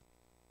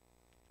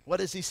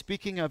 What is he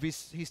speaking of?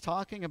 He's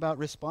talking about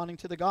responding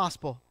to the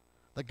gospel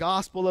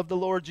of the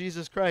Lord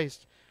Jesus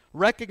Christ,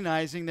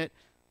 recognizing that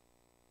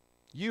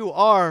you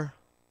are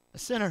a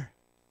sinner.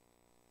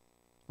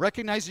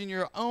 Recognizing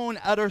your own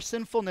utter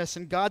sinfulness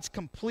and God's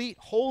complete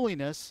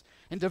holiness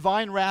and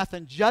divine wrath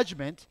and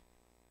judgment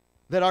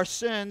that our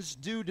sins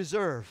do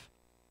deserve.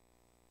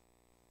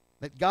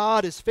 That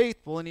God is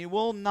faithful and he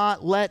will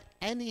not let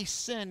any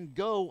sin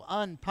go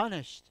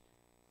unpunished.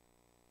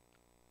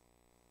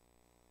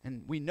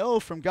 And we know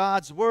from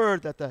God's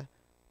word that the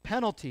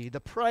penalty,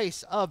 the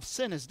price of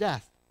sin is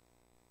death.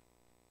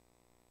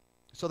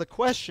 So the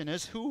question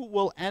is, who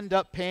will end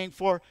up paying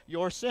for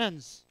your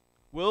sins?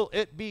 Will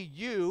it be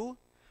you,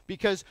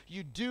 because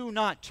you do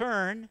not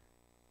turn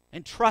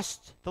and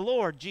trust the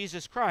Lord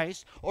Jesus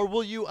Christ, or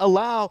will you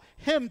allow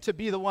him to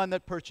be the one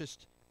that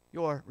purchased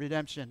your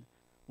redemption?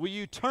 Will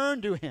you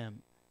turn to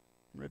him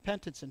in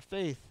repentance and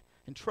faith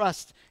and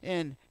trust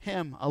in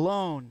him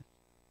alone?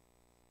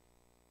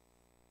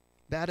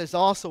 That is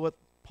also what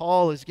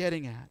Paul is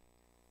getting at.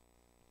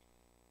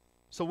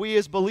 So we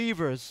as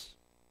believers,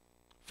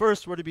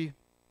 first, we're to be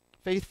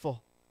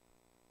faithful.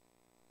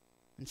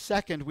 And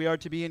second, we are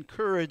to be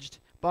encouraged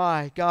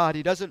by God.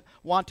 He doesn't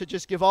want to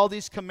just give all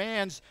these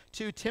commands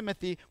to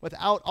Timothy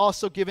without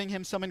also giving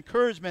him some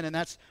encouragement, and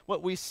that's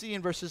what we see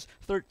in verses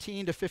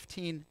 13 to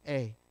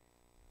 15a.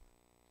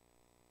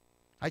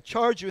 I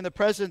charge you in the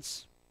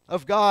presence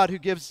of God, who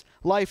gives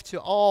life to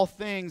all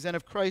things, and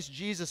of Christ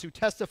Jesus, who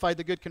testified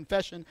the good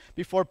confession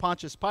before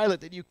Pontius Pilate,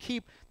 that you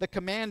keep the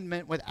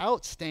commandment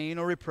without stain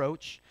or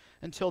reproach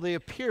until the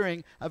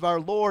appearing of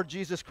our Lord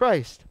Jesus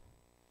Christ,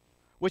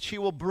 which he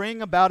will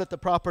bring about at the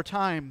proper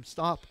time.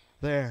 Stop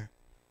there.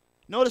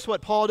 Notice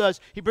what Paul does.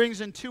 He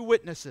brings in two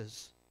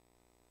witnesses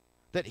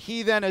that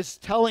he then is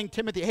telling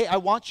Timothy, hey, I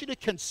want you to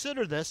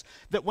consider this,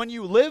 that when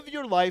you live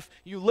your life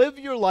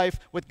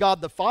with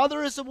God the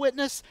Father as a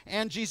witness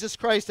and Jesus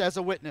Christ as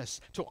a witness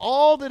to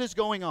all that is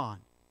going on.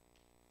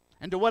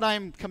 And to what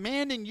I'm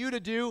commanding you to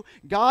do,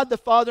 God the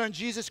Father and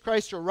Jesus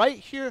Christ are right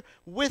here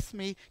with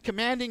me,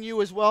 commanding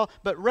you as well.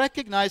 But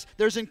recognize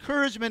there's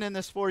encouragement in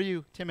this for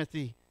you,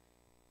 Timothy.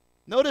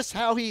 Notice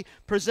how he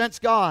presents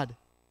God.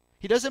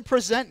 He doesn't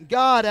present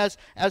God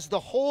as the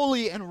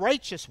holy and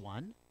righteous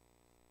one,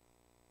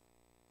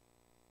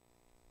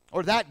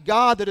 or that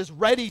God that is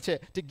ready to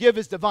give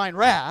his divine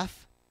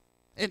wrath.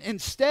 And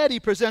instead, he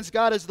presents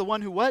God as the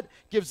one who what?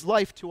 Gives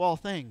life to all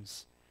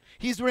things.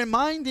 He's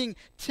reminding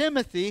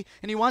Timothy,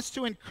 and he wants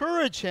to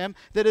encourage him,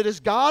 that it is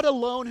God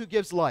alone who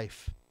gives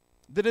life.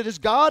 That it is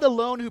God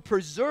alone who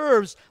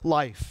preserves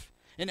life.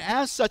 And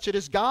as such, it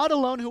is God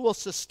alone who will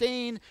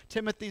sustain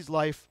Timothy's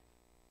life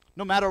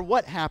no matter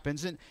what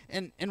happens.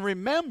 And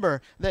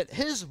remember that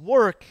his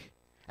work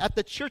at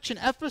the church in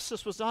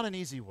Ephesus was not an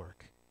easy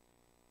work.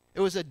 It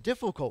was a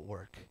difficult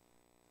work.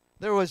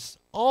 There was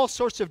all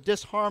sorts of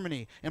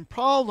disharmony and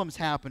problems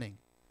happening.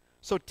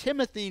 So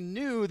Timothy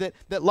knew that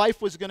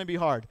life was going to be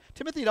hard.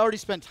 Timothy had already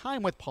spent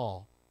time with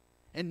Paul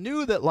and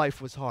knew that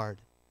life was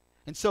hard.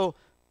 And so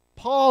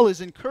Paul is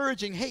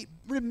encouraging, hey,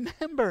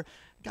 remember,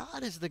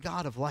 God is the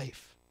God of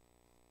life.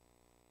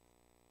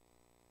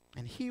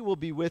 And he will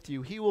be with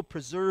you. He will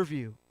preserve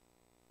you.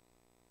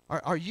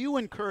 Are you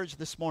encouraged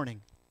this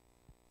morning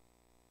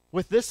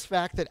with this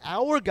fact that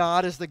our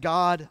God is the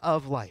God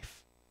of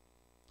life?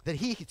 That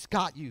he's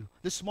got you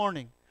this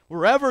morning,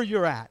 wherever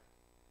you're at,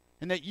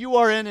 and that you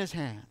are in his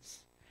hands,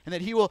 and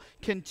that he will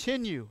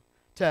continue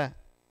to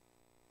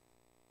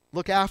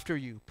look after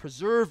you,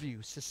 preserve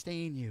you,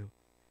 sustain you.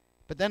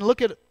 But then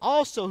look at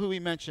also who he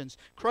mentions.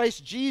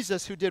 Christ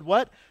Jesus, who did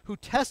what? Who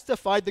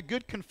testified the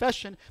good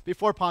confession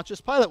before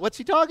Pontius Pilate. What's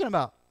he talking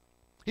about?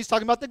 He's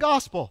talking about the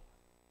gospel.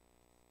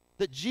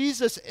 That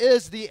Jesus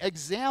is the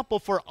example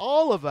for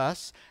all of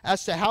us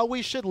as to how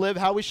we should live,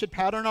 how we should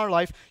pattern our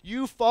life.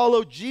 You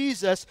follow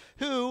Jesus,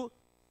 who,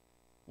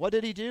 what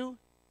did he do?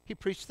 He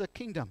preached the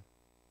kingdom.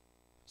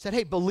 Said,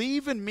 hey,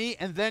 believe in me,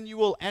 and then you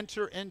will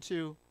enter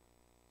into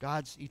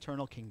God's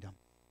eternal kingdom.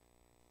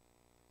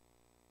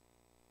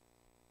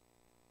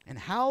 And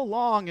how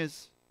long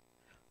is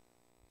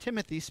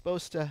Timothy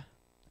supposed to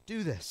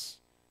do this?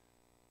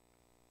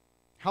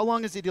 How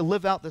long is he to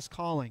live out this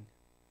calling?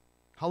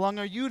 How long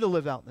are you to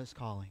live out this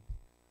calling?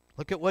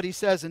 Look at what he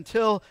says,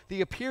 until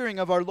the appearing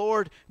of our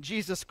Lord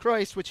Jesus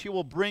Christ, which he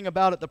will bring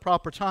about at the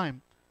proper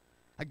time.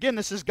 Again,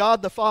 this is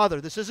God the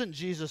Father. This isn't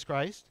Jesus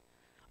Christ.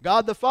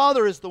 God the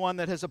Father is the one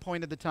that has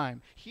appointed the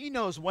time. He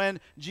knows when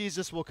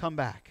Jesus will come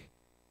back.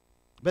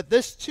 But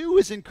this too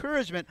is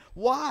encouragement.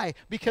 Why?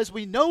 Because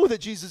we know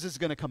that Jesus is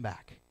going to come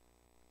back.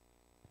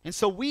 And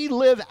so we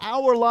live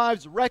our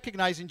lives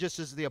recognizing, just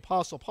as the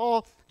Apostle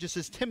Paul, just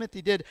as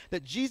Timothy did,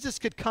 that Jesus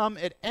could come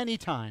at any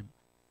time.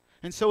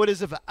 And so it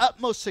is of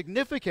utmost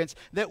significance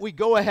that we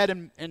go ahead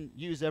and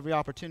use every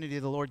opportunity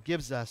the Lord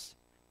gives us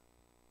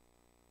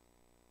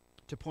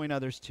to point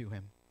others to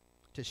him,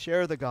 to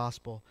share the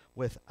gospel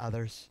with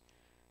others.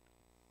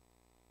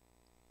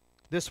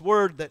 This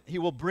word that he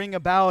will bring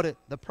about at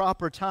the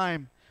proper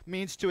time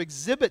means to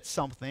exhibit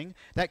something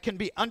that can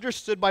be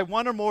understood by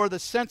one or more of the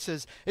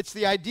senses. It's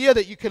the idea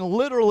that you can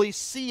literally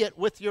see it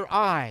with your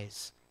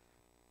eyes.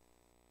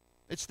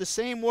 It's the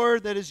same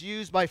word that is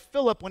used by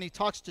Philip when he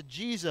talks to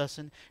Jesus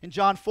in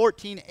John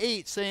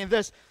 14:8, saying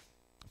this,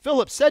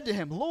 Philip said to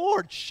him,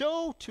 Lord,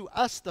 show to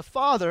us the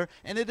Father,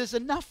 and it is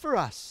enough for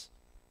us.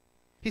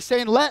 He's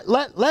saying, let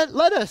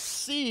us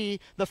see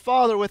the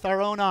Father with our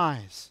own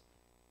eyes.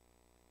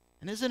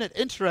 And isn't it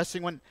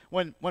interesting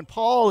when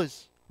Paul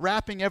is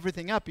wrapping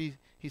everything up,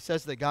 he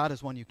says that God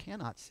is one you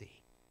cannot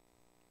see.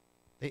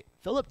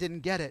 Philip didn't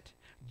get it.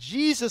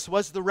 Jesus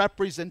was the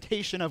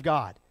representation of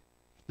God.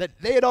 That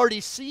they had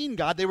already seen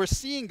God. They were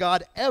seeing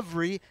God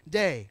every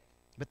day.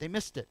 But they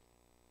missed it.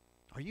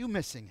 Are you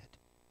missing it?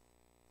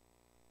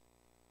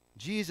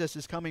 Jesus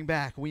is coming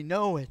back. We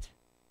know it.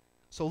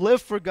 So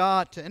live for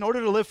God. In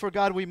order to live for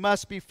God, we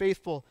must be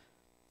faithful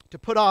to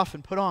put off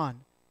and put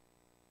on.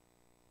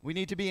 We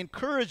need to be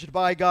encouraged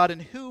by God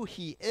and who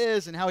he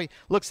is and how he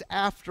looks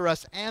after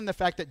us, and the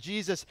fact that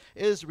Jesus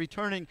is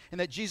returning and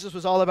that Jesus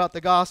was all about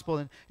the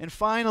gospel. And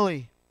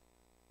finally,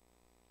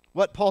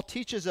 what Paul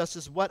teaches us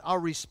is what our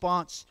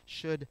response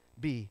should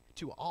be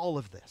to all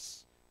of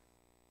this.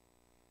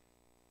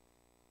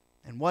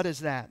 And what is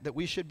that? That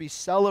we should be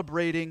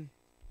celebrating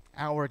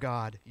our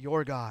God,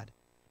 your God.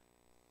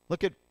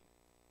 Look at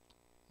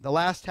the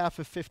last half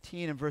of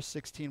 15 and verse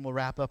 16. We'll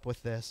wrap up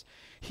with this.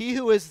 He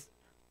who is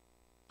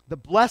the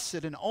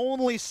blessed and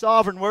only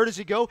sovereign, where does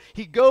he go?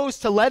 He goes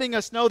to letting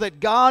us know that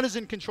God is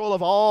in control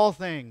of all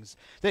things.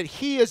 That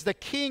he is the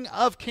King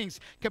of kings.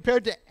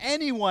 Compared to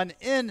anyone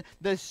in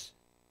this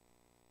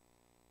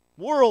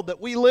world that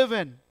we live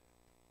in,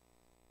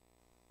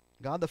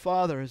 God the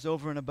Father is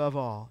over and above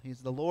all.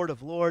 He's the Lord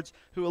of lords,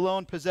 who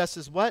alone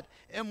possesses what?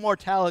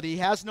 Immortality. He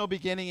has no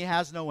beginning. He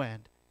has no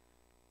end.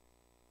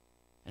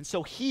 And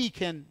so he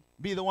can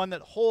be the one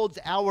that holds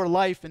our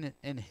life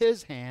in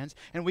his hands,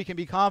 and we can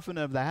be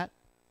confident of that.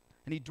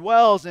 And he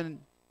dwells in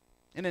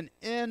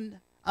an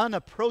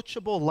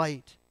unapproachable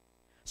light,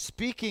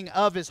 speaking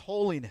of his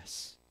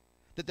holiness,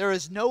 that there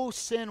is no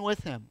sin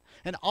with him.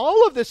 And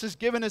all of this is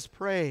given as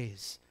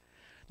praise.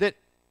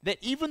 That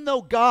even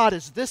though God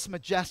is this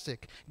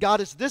majestic,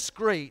 God is this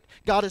great,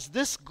 God is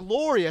this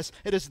glorious,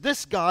 it is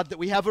this God that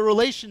we have a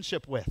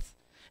relationship with.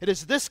 It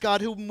is this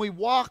God whom we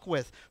walk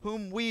with,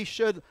 whom we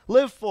should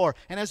live for.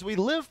 And as we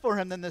live for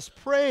him, then this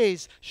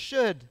praise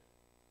should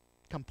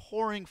come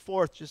pouring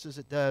forth, just as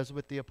it does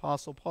with the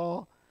Apostle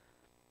Paul,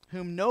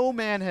 whom no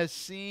man has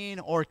seen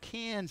or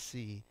can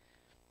see.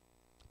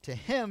 To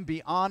him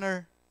be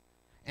honor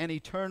and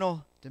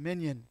eternal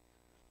dominion.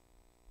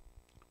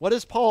 What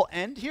does Paul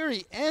end here?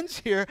 He ends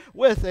here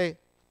with a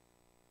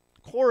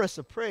chorus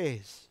of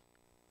praise,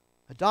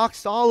 a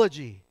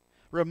doxology,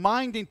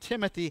 reminding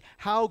Timothy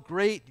how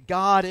great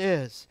God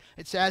is.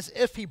 It's as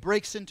if he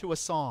breaks into a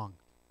song,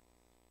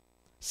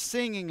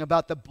 singing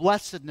about the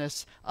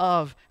blessedness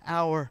of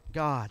our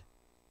God.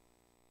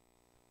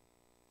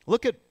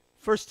 Look at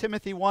 1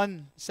 Timothy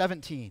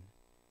 1:17.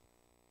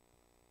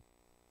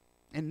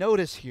 And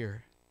notice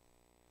here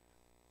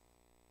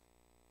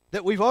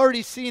that we've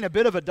already seen a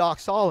bit of a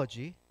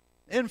doxology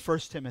in 1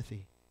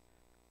 Timothy.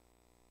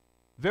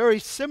 Very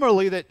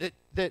similarly,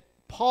 that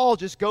Paul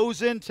just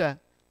goes into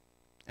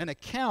an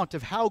account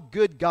of how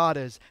good God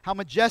is, how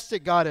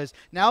majestic God is.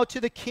 Now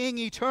to the King,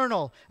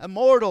 eternal,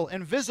 immortal,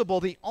 invisible,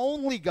 the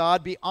only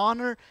God, be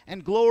honor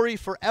and glory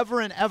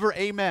forever and ever.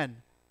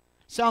 Amen.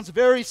 Sounds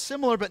very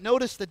similar, but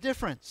notice the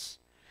difference.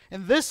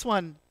 And this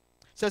one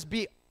says,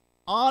 be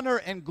honor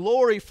and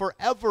glory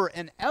forever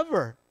and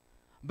ever.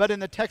 But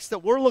in the text that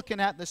we're looking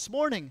at this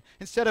morning,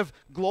 instead of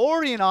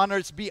glory and honor,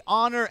 it's be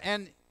honor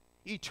and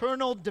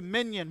eternal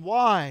dominion.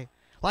 Why?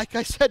 Like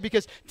I said,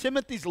 because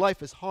Timothy's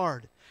life is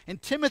hard.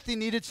 And Timothy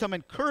needed some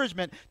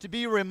encouragement to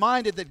be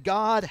reminded that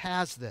God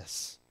has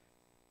this.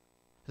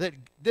 That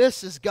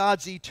this is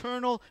God's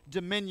eternal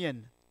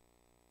dominion.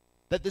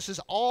 That this is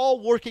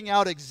all working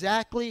out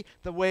exactly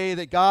the way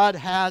that God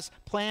has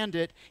planned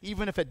it,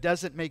 even if it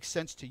doesn't make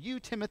sense to you,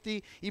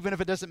 Timothy, even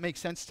if it doesn't make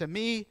sense to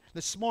me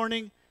this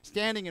morning,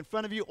 standing in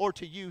front of you, or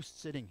to you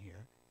sitting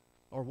here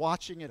or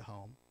watching at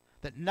home.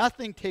 That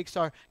nothing takes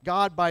our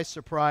God by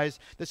surprise.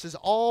 This is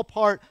all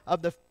part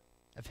of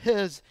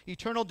his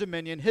eternal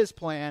dominion, his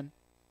plan,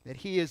 that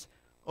he is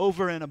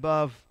over and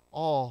above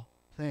all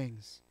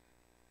things.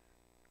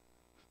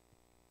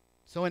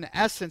 So in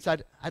essence,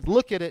 I'd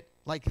look at it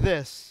like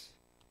this.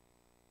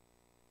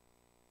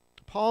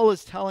 Paul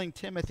is telling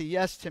Timothy,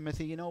 yes,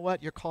 Timothy, you know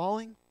what? Your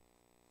calling,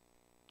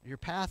 your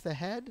path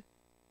ahead,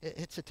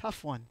 it's a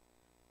tough one.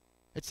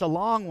 It's a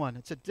long one.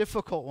 It's a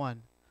difficult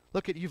one.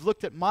 You've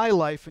looked at my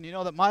life, and you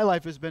know that my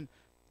life has been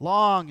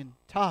long and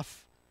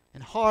tough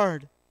and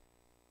hard.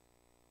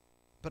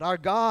 But our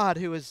God,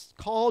 who has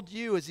called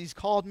you as he's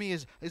called me,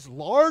 is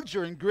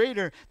larger and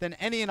greater than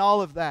any and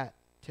all of that,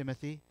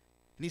 Timothy.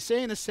 And he's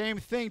saying the same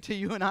thing to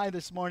you and I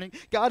this morning.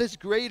 God is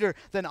greater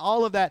than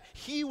all of that.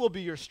 He will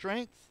be your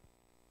strength.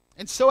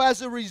 And so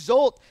as a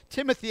result,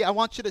 Timothy, I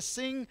want you to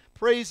sing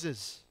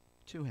praises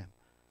to him.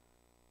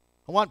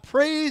 I want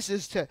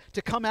praises to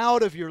come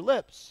out of your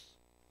lips.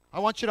 I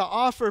want you to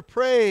offer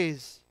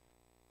praise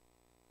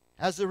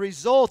as a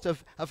result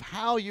of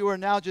how you are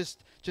now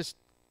just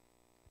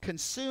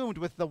consumed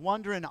with the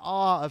wonder and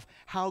awe of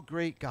how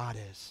great God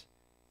is.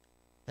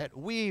 That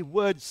we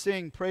would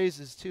sing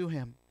praises to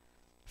him.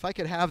 If I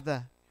could have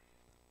the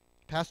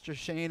Pastor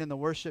Shane and the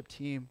worship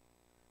team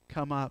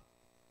come up,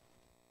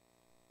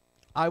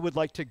 I would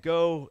like to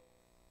go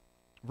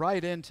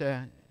right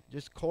into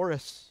just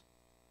choruses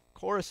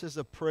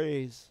of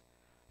praise,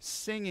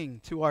 singing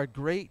to our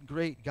great,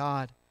 great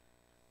God,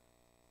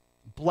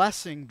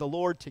 blessing the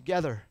Lord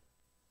together,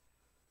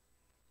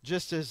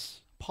 just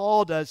as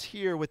Paul does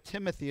here with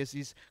Timothy as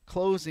he's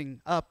closing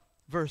up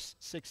verse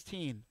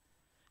 16,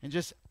 and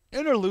just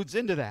interludes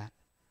into that.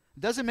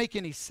 It doesn't make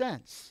any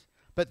sense,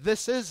 but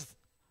this is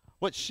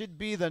what should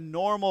be the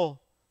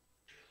normal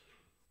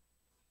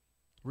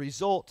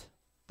result,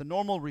 the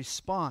normal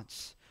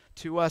response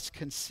to us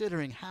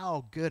considering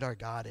how good our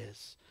God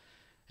is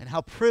and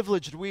how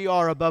privileged we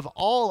are above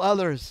all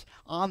others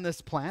on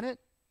this planet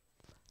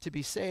to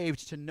be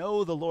saved, to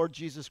know the Lord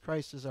Jesus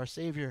Christ as our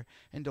Savior,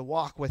 and to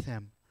walk with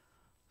him.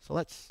 So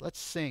let's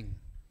sing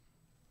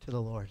to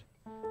the Lord.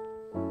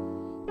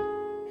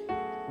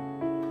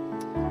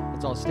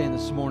 Let's all stand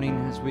this morning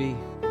as we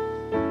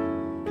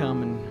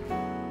come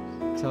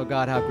and tell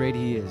God how great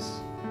he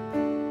is.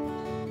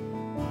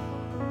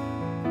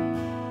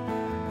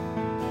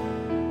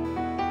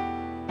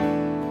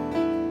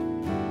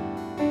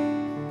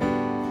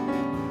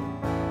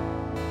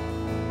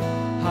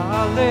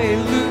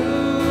 Hallelujah,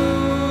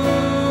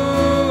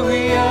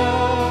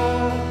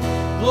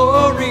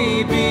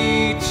 glory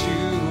be to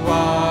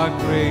our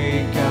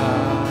great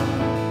God.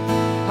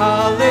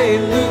 Hallelujah.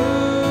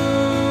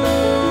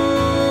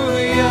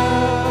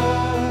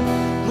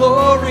 Hallelujah.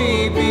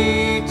 Glory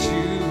be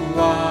to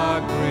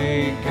our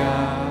great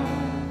God.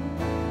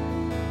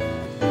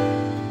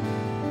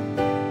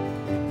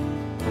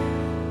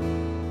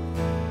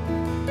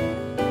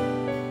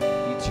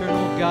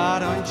 Eternal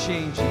God,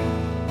 unchanging.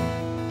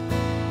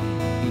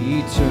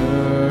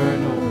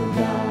 Eternal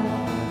God,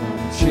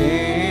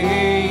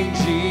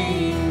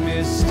 unchanging,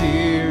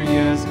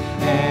 mysterious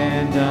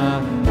and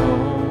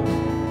unknown.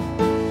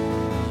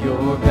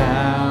 Your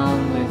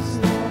boundless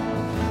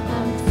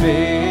love,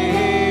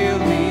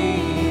 unfailing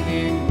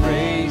in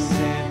grace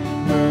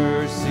and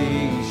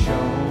mercy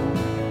shown.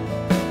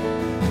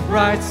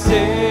 Bright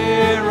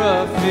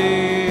seraphim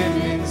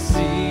in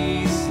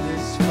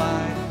ceaseless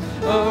flight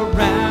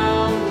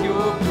around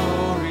your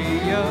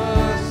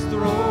glorious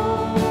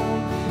throne.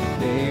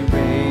 They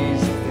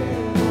raise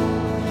their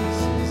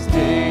voices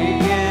day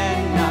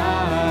and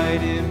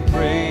night in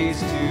praise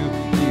to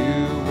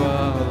you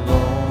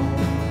alone.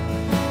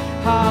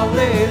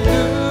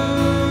 Hallelujah.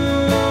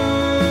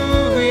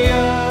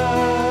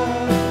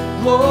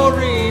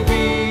 Glory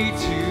be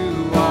to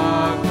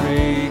our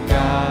great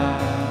God.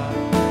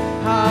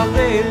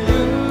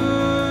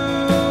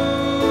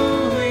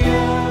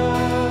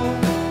 Hallelujah.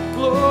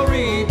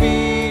 Glory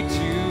be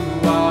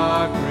to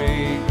our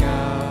great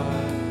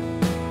God.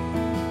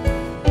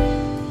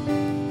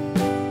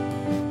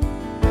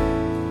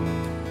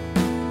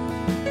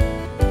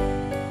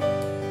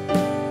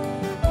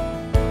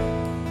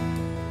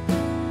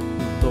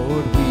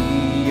 Lord,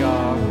 we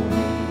are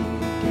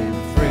weak and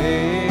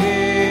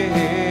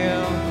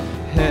frail,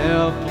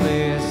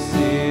 helpless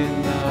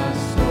in the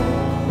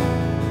storm.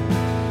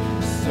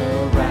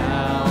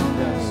 Surround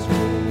us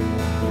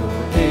with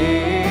your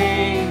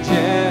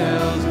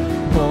angels,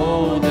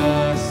 hold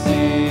us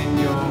in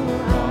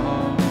your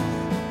arms.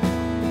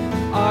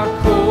 Our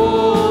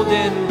cold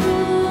and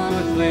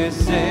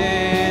ruthless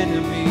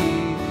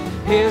enemy,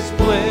 his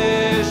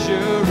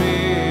pleasure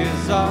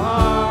is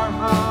our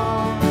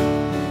harm.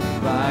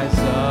 Rise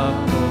up,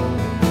 Lord,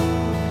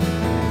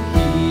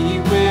 and he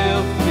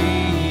will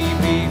flee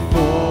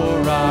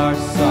before our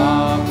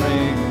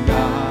sovereign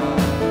God.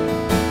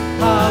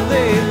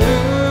 Hallelujah.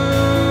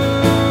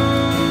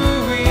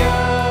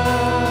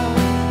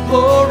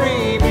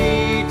 Glory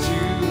be to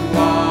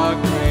our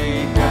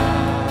great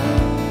God.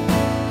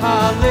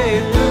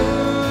 Hallelujah.